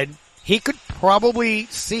Armstead, he could probably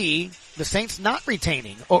see the Saints not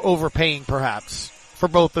retaining or overpaying perhaps for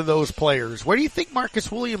both of those players. Where do you think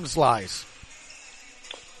Marcus Williams lies?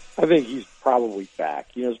 I think he's probably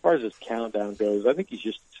back. As far as his countdown goes, I think he's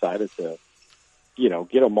just decided to,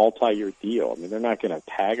 get a multi-year deal. I mean, they're not going to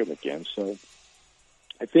tag him again. So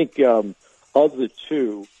I think of the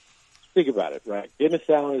two, think about it, right? Dennis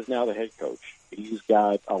Allen is now the head coach. He's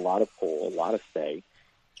got a lot of pull, a lot of say.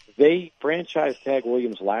 They franchise tag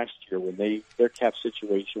Williams last year when their cap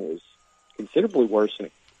situation was considerably worse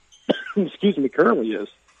than it currently is.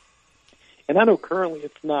 And I know currently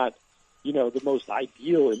it's not, the most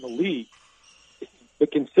ideal in the league,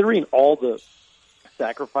 but considering all the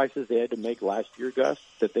sacrifices they had to make last year, Gus,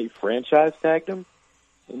 that they franchise tagged him,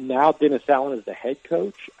 and now Dennis Allen is the head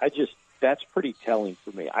coach, that's pretty telling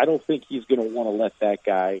for me. I don't think he's going to want to let that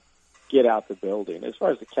guy get out the building. As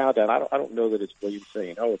far as the countdown, I don't know that it's Williams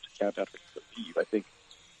saying, it's a countdown to leave. I think,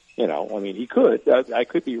 he could. I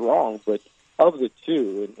could be wrong, but of the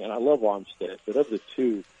two, and I love Armstead, but of the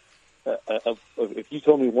two, if you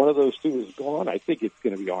told me one of those two is gone, I think it's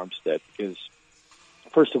going to be Armstead because,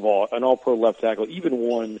 first of all, an all-pro left tackle, even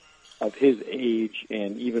one of his age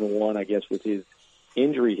and even one, I guess, with his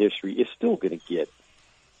injury history, is still going to get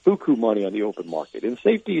buku money on the open market. And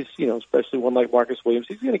safeties, especially one like Marcus Williams,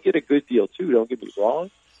 he's going to get a good deal too, don't get me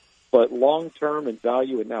wrong. But long-term and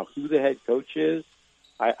value and now who the head coach is,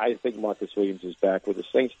 I think Marcus Williams is back with the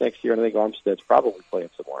Saints next year, and I think Armstead's probably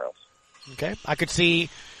playing somewhere else. Okay. I could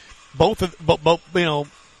see both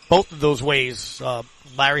of those ways.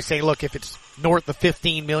 Larry saying, look, if it's north of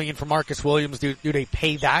 $15 million for Marcus Williams, do they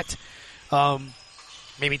pay that?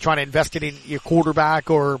 Maybe trying to invest it in your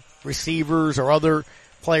quarterback or receivers or other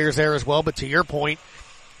players there as well. But to your point,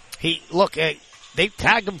 they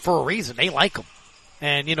tagged him for a reason. They like him.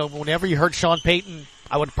 And, whenever you heard Sean Payton,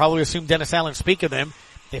 I would probably assume Dennis Allen speak of them.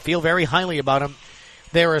 They feel very highly about him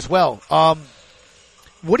there as well.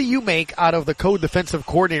 What do you make out of the co-defensive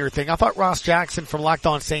coordinator thing? I thought Ross Jackson from Locked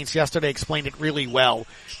On Saints yesterday explained it really well.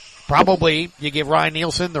 Probably you give Ryan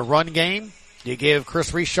Nielsen the run game. You give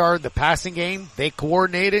Chris Richard the passing game. They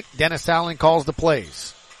coordinate it. Dennis Allen calls the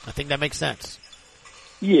plays. I think that makes sense.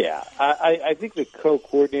 Yeah, I think the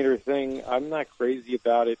co-coordinator thing, I'm not crazy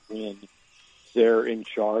about it when they're in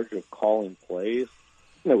charge of calling plays.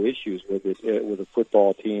 No issues with it with a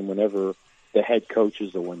football team whenever the head coach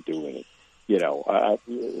is the one doing it.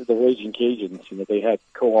 The Raging Cajuns, they had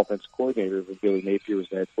co-offense coordinators and Billy Napier was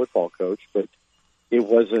the head football coach, but it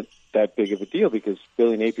wasn't that big of a deal because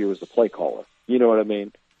Billy Napier was the play caller. You know what I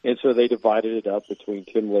mean? And so they divided it up between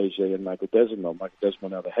Tim Leger and Michael Desimo. Michael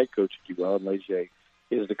Desimo now the head coach at UL, and Leger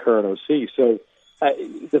is the current OC. So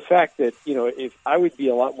the fact that, if I would be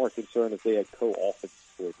a lot more concerned if they had co-offense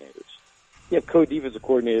coordinators. You have co-defensive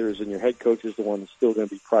coordinators and your head coach is the one that's still going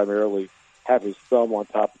to be primarily have his thumb on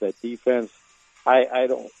top of that defense. I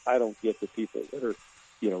don't get the people that are,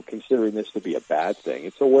 considering this to be a bad thing.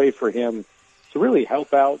 It's a way for him to really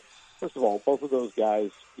help out. First of all, both of those guys,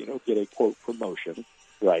 get a quote promotion,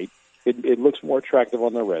 right? It looks more attractive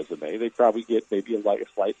on their resume. They probably get maybe a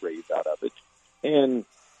slight raise out of it. And,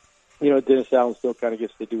 Dennis Allen still kind of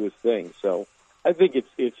gets to do his thing. So I think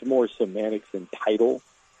it's more semantics and title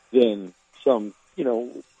than some,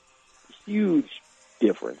 huge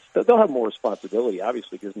difference. They'll have more responsibility,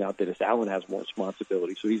 obviously, because now Dennis Allen has more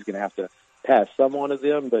responsibility, so he's going to have to pass some on to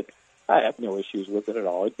them, but I have no issues with it at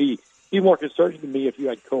all. It'd be more concerning to me if you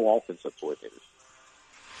had co-offensive coordinators.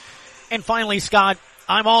 And finally, Scott,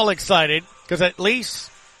 I'm all excited because at least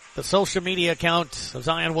the social media account of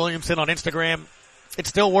Zion Williamson on Instagram, it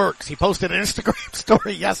still works. He posted an Instagram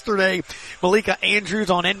story yesterday. Malika Andrews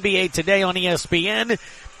on NBA Today on ESPN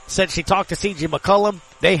said she talked to C.J. McCollum.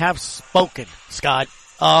 They have spoken, Scott.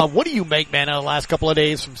 What do you make, man, of the last couple of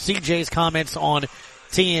days from CJ's comments on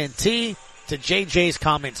TNT to JJ's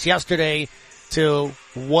comments yesterday to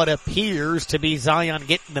what appears to be Zion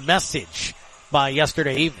getting the message by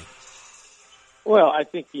yesterday evening? Well, I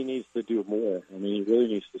think he needs to do more. I mean, he really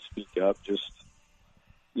needs to speak up. Just,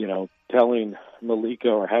 telling Malika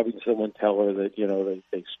or having someone tell her that,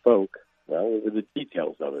 they spoke. Well, the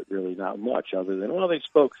details of it, really not much other than, they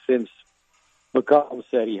spoke since McCollum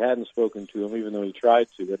said he hadn't spoken to him, even though he tried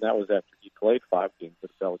to, and that was after he played 5 games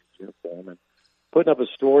with the Pelicans uniform. And putting up a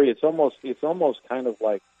story, it's almost kind of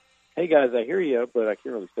like, hey, guys, I hear you, but I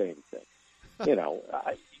can't really say anything.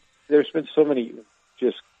 There's been so many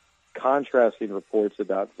just contrasting reports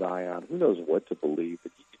about Zion. Who knows what to believe,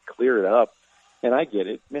 but he could clear it up. And I get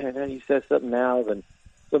it. Man, he says something now, then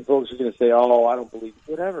some folks are going to say, oh, I don't believe it.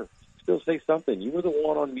 Whatever. Still say something. You were the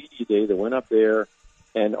one on media day that went up there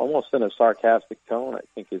and almost in a sarcastic tone, I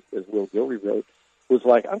think, as Will Gilry wrote, was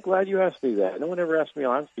like, I'm glad you asked me that. No one ever asked me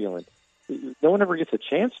how I'm feeling. No one ever gets a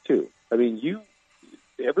chance to. I mean,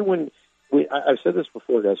 I've said this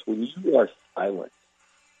before, guys, when you are silent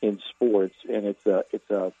in sports and it's a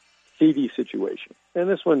TV situation, and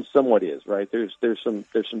this one somewhat is, right? There's some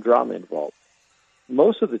drama involved.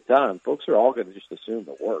 Most of the time, folks are all going to just assume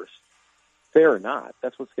the worst. Fair or not,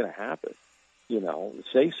 that's what's going to happen.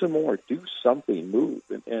 Say some more, do something, move.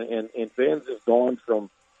 And fans have gone from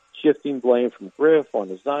shifting blame from Griff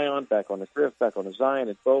onto Zion, back onto Griff, back onto Zion,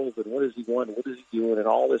 and both, and what does he want, what is he doing, and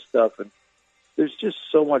all this stuff. And there's just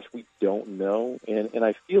so much we don't know. And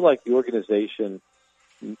I feel like the organization,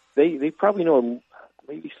 they probably know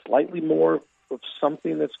maybe slightly more of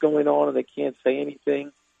something that's going on, and they can't say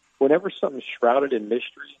anything. Whenever something's shrouded in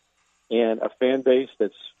mystery and a fan base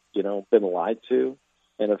that's, been lied to,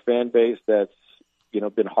 and a fan base that's,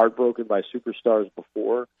 been heartbroken by superstars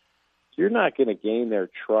before, you're not going to gain their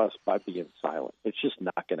trust by being silent. It's just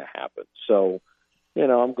not going to happen. So,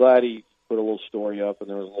 I'm glad he put a little story up, and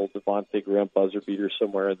there was a little Devontae Graham buzzer beater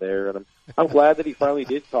somewhere in there. And I'm glad that he finally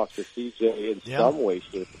did talk to CJ in some way,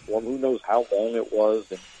 shape, or form. Who knows how long it was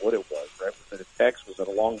and what it was, right? Was it a text? Was it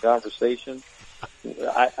a long conversation?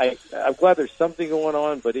 I'm glad there's something going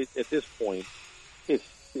on, but at this point,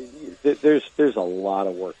 there's a lot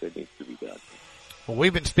of work that needs to be done. Well,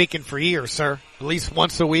 we've been speaking for years, sir. At least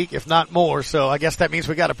once a week, if not more. So I guess that means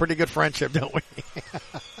we got a pretty good friendship, don't we?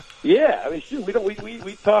 Yeah, I mean, shoot, we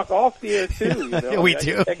talk off the air too. We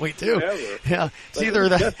do. Yeah, it's either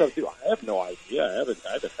that. I have no idea. I haven't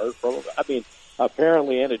heard from him. I mean,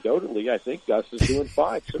 apparently, anecdotally, I think Gus is doing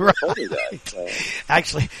fine. Somebody told me that.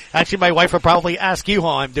 Actually, my wife would probably ask you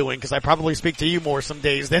how I'm doing because I probably speak to you more some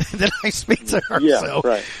days than I speak to her. Yeah, so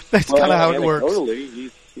right. That's kind of how it works.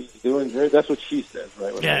 Anecdotally, he's doing great. That's what she says,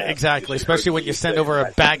 right? Yeah, exactly. Especially when you send over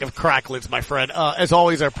a bag of cracklets, my friend. As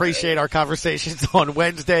always, I appreciate our conversations on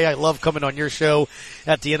Wednesday. I love coming on your show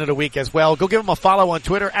at the end of the week as well. Go give him a follow on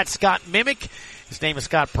Twitter at Scott Mimic. His name is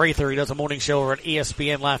Scott Prather. He does a morning show over at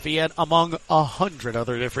ESPN Lafayette, among 100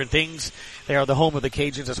 other different things. They are the home of the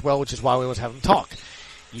Cajuns as well, which is why we always have them talk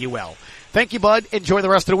UL. Thank you, bud. Enjoy the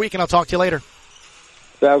rest of the week, and I'll talk to you later.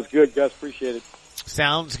 Sounds good, Gus. Appreciate it.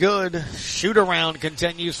 Sounds good. Shoot around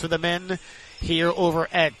continues for the men here over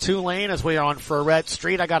at Tulane as we are on Ferret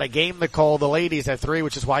Street. I got a game to call the ladies at 3,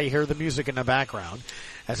 which is why you hear the music in the background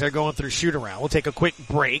as they're going through shoot around. We'll take a quick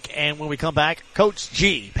break, and when we come back, Coach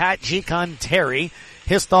G, Pat G. Terry,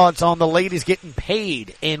 his thoughts on the ladies getting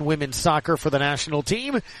paid in women's soccer for the national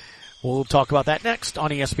team. We'll talk about that next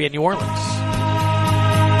on ESPN New Orleans.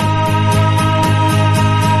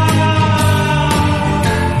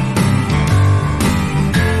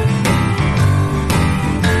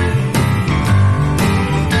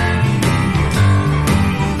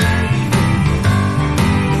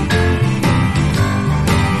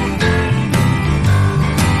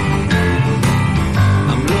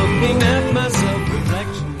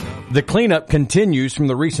 The cleanup continues from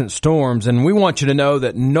the recent storms, and we want you to know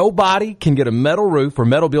that nobody can get a metal roof or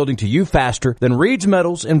metal building to you faster than Reed's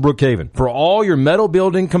Metals in Brookhaven. For all your metal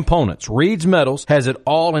building components, Reed's Metals has it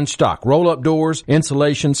all in stock. Roll-up doors,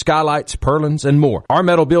 insulation, skylights, purlins, and more. Our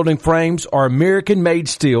metal building frames are American-made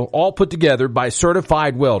steel, all put together by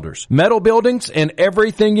certified welders. Metal buildings and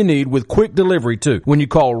everything you need with quick delivery, too. When you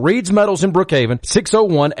call Reed's Metals in Brookhaven,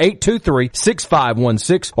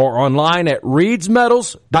 601-823-6516, or online at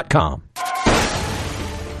reedsmetals.com. An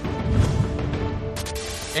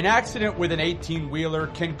accident with an 18-wheeler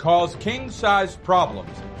can cause king-size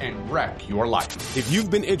problems and wreck your life. If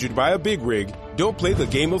you've been injured by a big rig, don't play the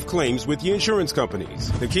game of claims with the insurance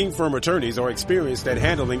companies. The King Firm attorneys are experienced at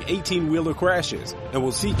handling 18-wheeler crashes and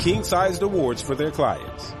will seek king-sized awards for their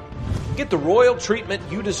clients. Get the royal treatment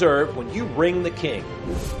you deserve when you ring the king.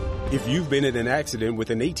 If you've been in an accident with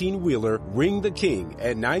an 18-wheeler, ring the king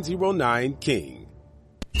at 909-KING.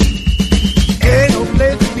 Ain't no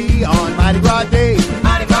place to be on Mardi Gras Day.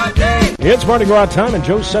 Mardi Gras Day. It's Mardi Gras time, and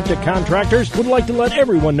Joe's Septic Contractors would like to let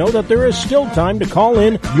everyone know that there is still time to call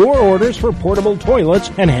in your orders for portable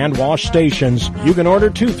toilets and hand wash stations. You can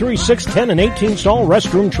order 2, 3, 6, 10, and 18 stall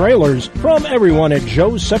restroom trailers. From everyone at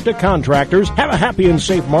Joe's Septic Contractors, have a happy and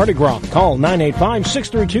safe Mardi Gras. Call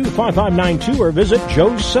 985-632-5592 or visit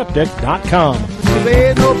joesseptic.com. There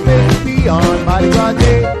ain't no place to be on Mardi Gras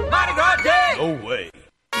Day. Mardi Gras Day. No way.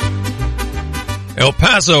 El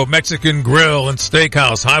Paso Mexican Grill and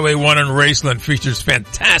Steakhouse, Highway 1 in Raceland, features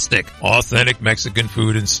fantastic, authentic Mexican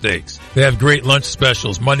food and steaks. They have great lunch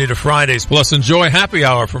specials Monday to Fridays, plus enjoy happy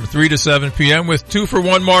hour from 3 to 7 p.m. with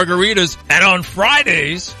 2-for-1 margaritas. And on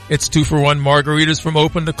Fridays, it's 2-for-1 margaritas from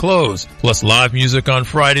open to close, plus live music on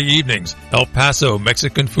Friday evenings. El Paso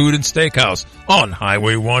Mexican Food and Steakhouse on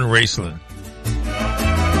Highway 1 Raceland.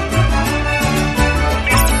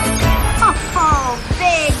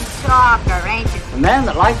 Talker, ain't you? A man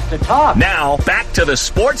that likes to talk. Now, back to the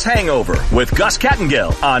Sports Hangover with Gus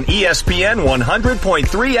Kattengill on ESPN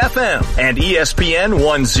 100.3 FM and ESPN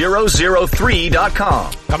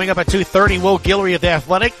 1003.com. Coming up at 2:30, Will Guillory of The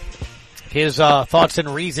Athletic. His thoughts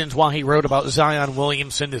and reasons why he wrote about Zion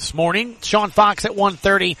Williamson this morning. Sean Fox at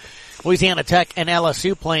 1:30. Louisiana Tech and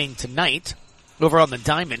LSU playing tonight over on the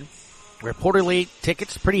Diamond. Reportedly,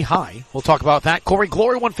 tickets pretty high. We'll talk about that. Corey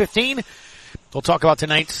Glory, 1:15. We'll talk about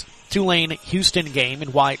tonight's Tulane-Houston game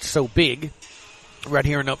and why it's so big right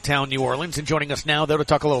here in Uptown New Orleans. And joining us now, though, to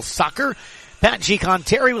talk a little soccer, Pat G.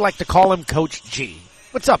 Conteri. We like to call him Coach G.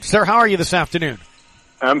 What's up, sir? How are you this afternoon?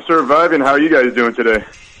 I'm surviving. How are you guys doing today?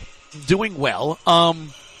 Doing well.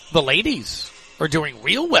 The ladies are doing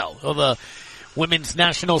real well. The women's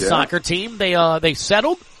national soccer team, they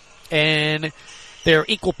settled, and their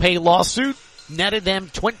equal pay lawsuit netted them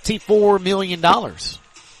 $24 million.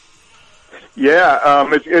 Yeah,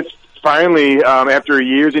 it's finally, after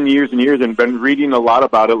years and years and years, and been reading a lot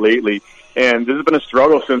about it lately, and this has been a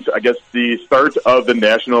struggle since, I guess, the start of the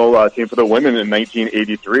national team for the women in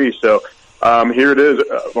 1983. So here it is,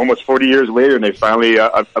 almost 40 years later, and they finally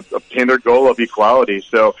obtained their goal of equality.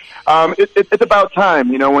 So it's about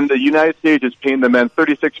time, you know, when the United States is paying the men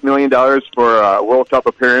 $36 million for a World Cup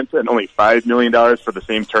appearance and only $5 million for the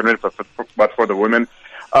same tournament, but for the women.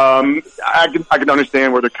 I can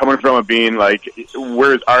understand where they're coming from of being like,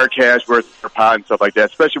 where's our cash, where's our pot and stuff like that,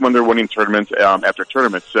 especially when they're winning tournaments after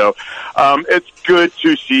tournaments. So it's good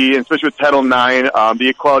to see, especially with Title IX, the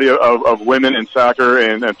equality of women in soccer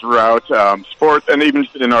and throughout sports and even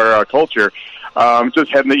just in our culture.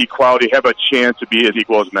 Just having the equality, have a chance to be as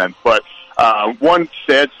equal as men. But one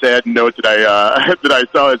sad note that I that I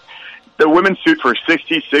saw is the women sued for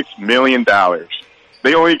 $66 million.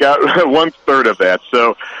 They only got 1/3 of that.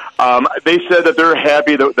 So they said that they're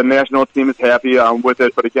happy, the national team is happy with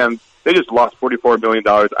it. But again, they just lost $44 million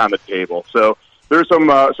on the table. So there's some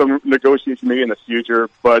negotiation maybe in the future.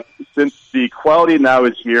 But since the equality now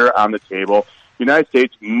is here on the table, the United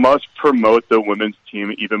States must promote the women's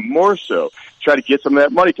team even more so. Try to get some of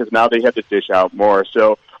that money because now they have to dish out more.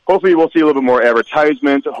 So hopefully we'll see a little bit more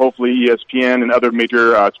advertisement. Hopefully ESPN and other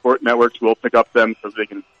major sport networks will pick up them so they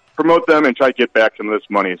can promote them and try to get back some of this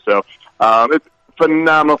money. So it's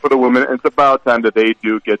phenomenal for the women. It's about time that they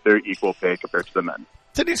do get their equal pay compared to the men.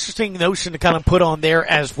 It's an interesting notion to kind of put on there,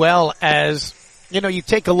 as well as, you know, you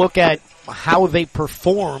take a look at how they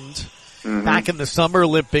performed back in the Summer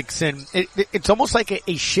Olympics, and it's almost like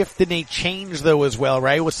a shift and a change, though, as well,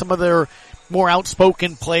 right? With some of their more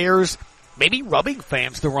outspoken players maybe rubbing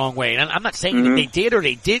fans the wrong way. And I'm not saying that they did or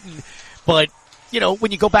they didn't, but, you know,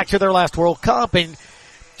 when you go back to their last World Cup and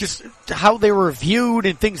just how they were viewed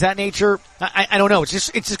and things of that nature, I don't know. It's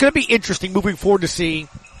just going to be interesting moving forward to see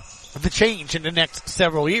the change in the next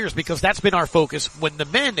several years, because that's been our focus when the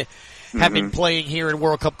men have been playing here in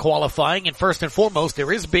World Cup qualifying. And first and foremost,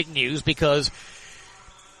 there is big news because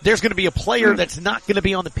there's going to be a player that's not going to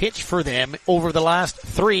be on the pitch for them over the last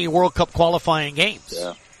 3 World Cup qualifying games.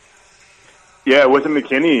 Yeah, Weston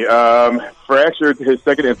McKennie fractured his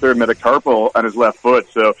second and third metacarpal on his left foot,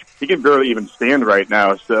 so he can barely even stand right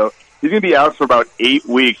now. So he's going to be out for about 8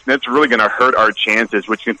 weeks, and that's really going to hurt our chances,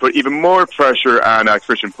 which can put even more pressure on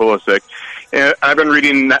Christian Pulisic. And I've been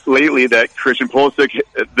reading lately that Christian Pulisic,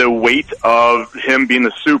 the weight of him being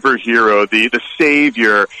the superhero, the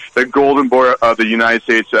savior, the golden boy of the United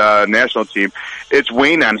States national team, it's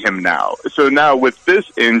weighing on him now. So now with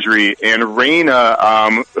this injury and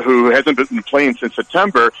Reyna, who hasn't been playing since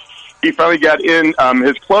September, he finally got in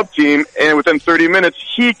his club team, and within 30 minutes,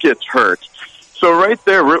 he gets hurt. So right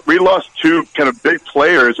there, we lost two kind of big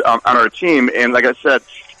players on our team, and like I said,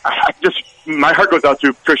 my heart goes out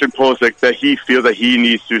to Christian Pulisic that he feels that he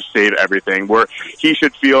needs to save everything, where he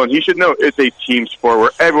should feel and he should know it's a team sport where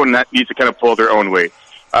everyone needs to kind of pull their own weight.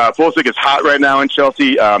 Pulisic is hot right now in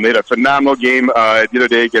Chelsea. They had a phenomenal game the other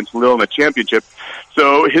day against Lille in the championship.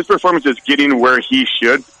 So his performance is getting where he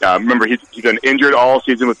should. Remember, he's been injured all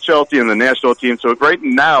season with Chelsea and the national team. So right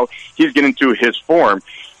now, he's getting to his form.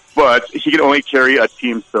 But he can only carry a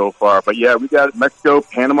team so far. But yeah, we got Mexico,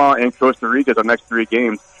 Panama, and Costa Rica the next 3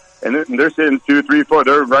 games. And they're sitting 2, 3, 4.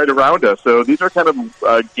 They're right around us. So these are kind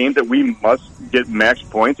of games that we must get max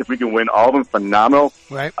points. If we can win all of them, phenomenal.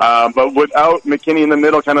 Right. But without McKinney in the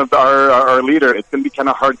middle, kind of our leader, it's going to be kind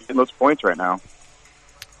of hard to get those points right now.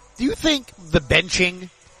 Do you think the benching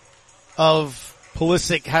of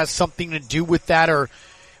Pulisic has something to do with that, or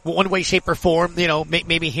one way, shape, or form? You know,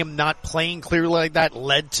 maybe him not playing clearly like that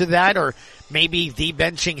led to that, or maybe the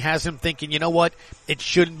benching has him thinking, you know what, it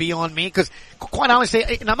shouldn't be on me. Because quite honestly,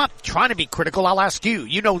 and I'm not trying to be critical, I'll ask you.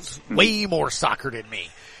 You know way more soccer than me.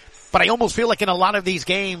 But I almost feel like in a lot of these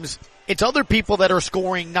games, it's other people that are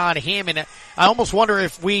scoring, not him. And I almost wonder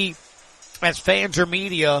if we, as fans or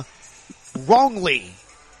media, wrongly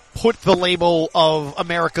put the label of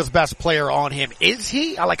America's best player on him. Is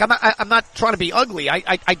he? I'm not trying to be ugly.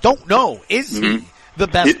 I don't know. Is he the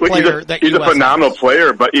best player that he's a phenomenal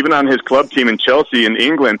player, but even on his club team in Chelsea in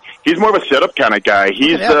England, he's more of a setup kind of guy.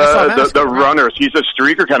 He's the runners. He's a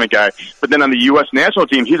streaker kind of guy. But then on the U.S. national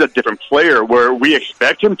team, he's a different player where we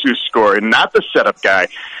expect him to score and not the setup guy.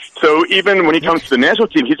 So even when he comes to the national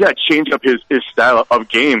team, he's got to change up his style of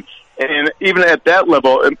game. And even at that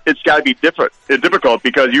level, it's got to be difficult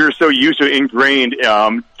because you're so used to ingrained,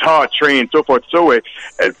 taught, trained, so forth, so on,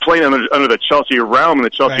 playing under the Chelsea realm and the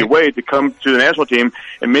Chelsea way to come to the national team.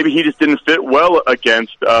 And maybe he just didn't fit well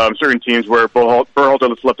against certain teams where Berhalter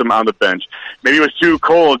just left him on the bench. Maybe he was too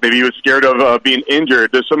cold. Maybe he was scared of being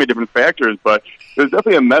injured. There's so many different factors, but there's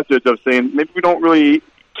definitely a message of saying maybe we don't really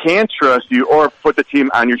can trust you or put the team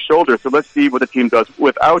on your shoulder. So let's see what the team does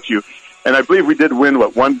without you. And I believe we did win,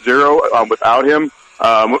 1-0 without him,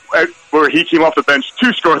 where he came off the bench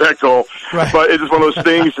to score that goal. Right. But it's just one of those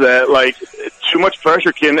things that, like, too much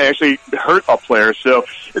pressure can actually hurt a player. So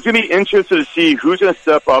it's going to be interesting to see who's going to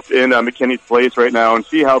step up in McKinney's place right now and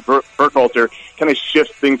see how Berhalter kind of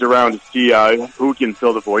shifts things around to see who can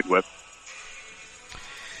fill the void with.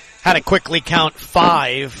 Had to quickly count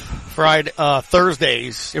 5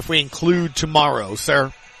 Thursdays, if we include tomorrow,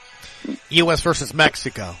 sir. U.S. versus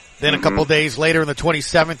Mexico. Then a couple days later, on the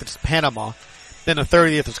 27th, it's Panama. Then the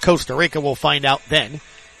 30th is Costa Rica. We'll find out then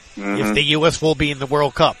if the U.S. will be in the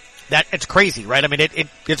World Cup. It's crazy, right? I mean,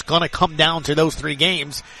 it's going to come down to those 3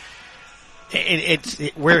 games.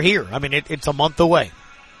 We're here. I mean, it's a month away.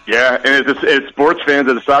 Yeah, and as sports fans,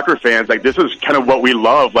 as soccer fans, like, this is kind of what we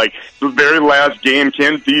love. Like, the very last game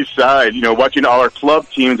can decide, watching all our club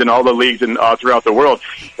teams and all the leagues and throughout the world.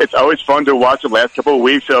 It's always fun to watch the last couple of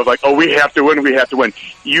weeks of, like, oh, we have to win, we have to win.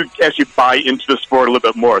 You actually buy into the sport a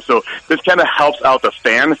little bit more. So this kind of helps out the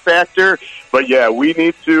fan factor. But yeah, we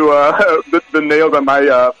need to, the nails on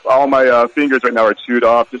all my fingers right now are chewed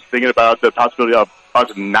off, just thinking about the possibility of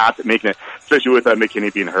us not making it, especially with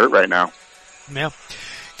McKinney being hurt right now. Yeah.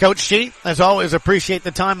 Coach G, as always, appreciate the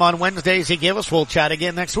time on Wednesdays you give us. We'll chat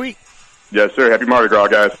again next week. Yes, sir. Happy Mardi Gras,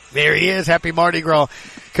 guys. There he is. Happy Mardi Gras.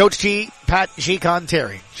 Coach G, Pat G.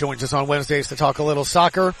 Terry, joins us on Wednesdays to talk a little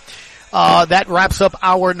soccer. That wraps up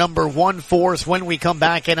hour number 1 for us. When we come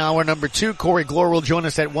back in hour number 2, Corey Glore will join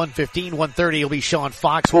us at 1:15. 1:30 will be Sean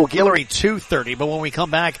Fox. Will Guillory 2:30. But when we come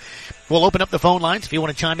back, we'll open up the phone lines if you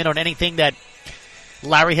want to chime in on anything that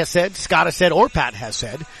Larry has said, Scott has said, or Pat has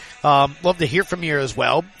said. Love to hear from you as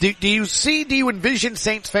well. Do you envision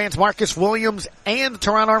Saints fans Marcus Williams and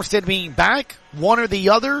Teron Armstead being back? One or the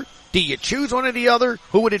other? Do you choose one or the other?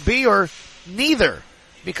 Who would it be, or neither?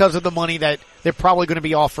 Because of the money that they're probably going to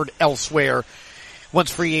be offered elsewhere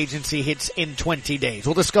once free agency hits in 20 days.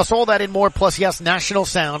 We'll discuss all that and more. Plus, yes, National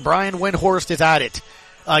Sound. Brian Windhorst is at it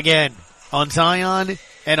again on Zion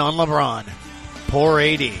and on LeBron. Poor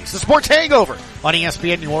ADs. The Sports Hangover on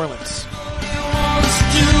ESPN New Orleans.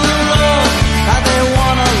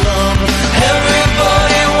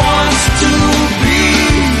 Everybody wants to be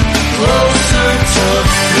closer to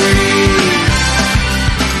free.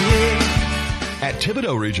 At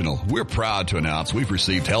Thibodeau Regional, we're proud to announce we've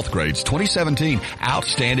received Health Grade's 2017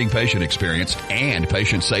 Outstanding Patient Experience and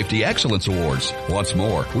Patient Safety Excellence Awards. What's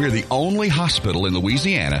more, we're the only hospital in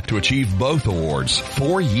Louisiana to achieve both awards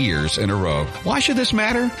 4 years in a row. Why should this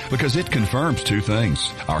matter? Because it confirms two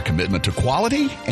things: our commitment to quality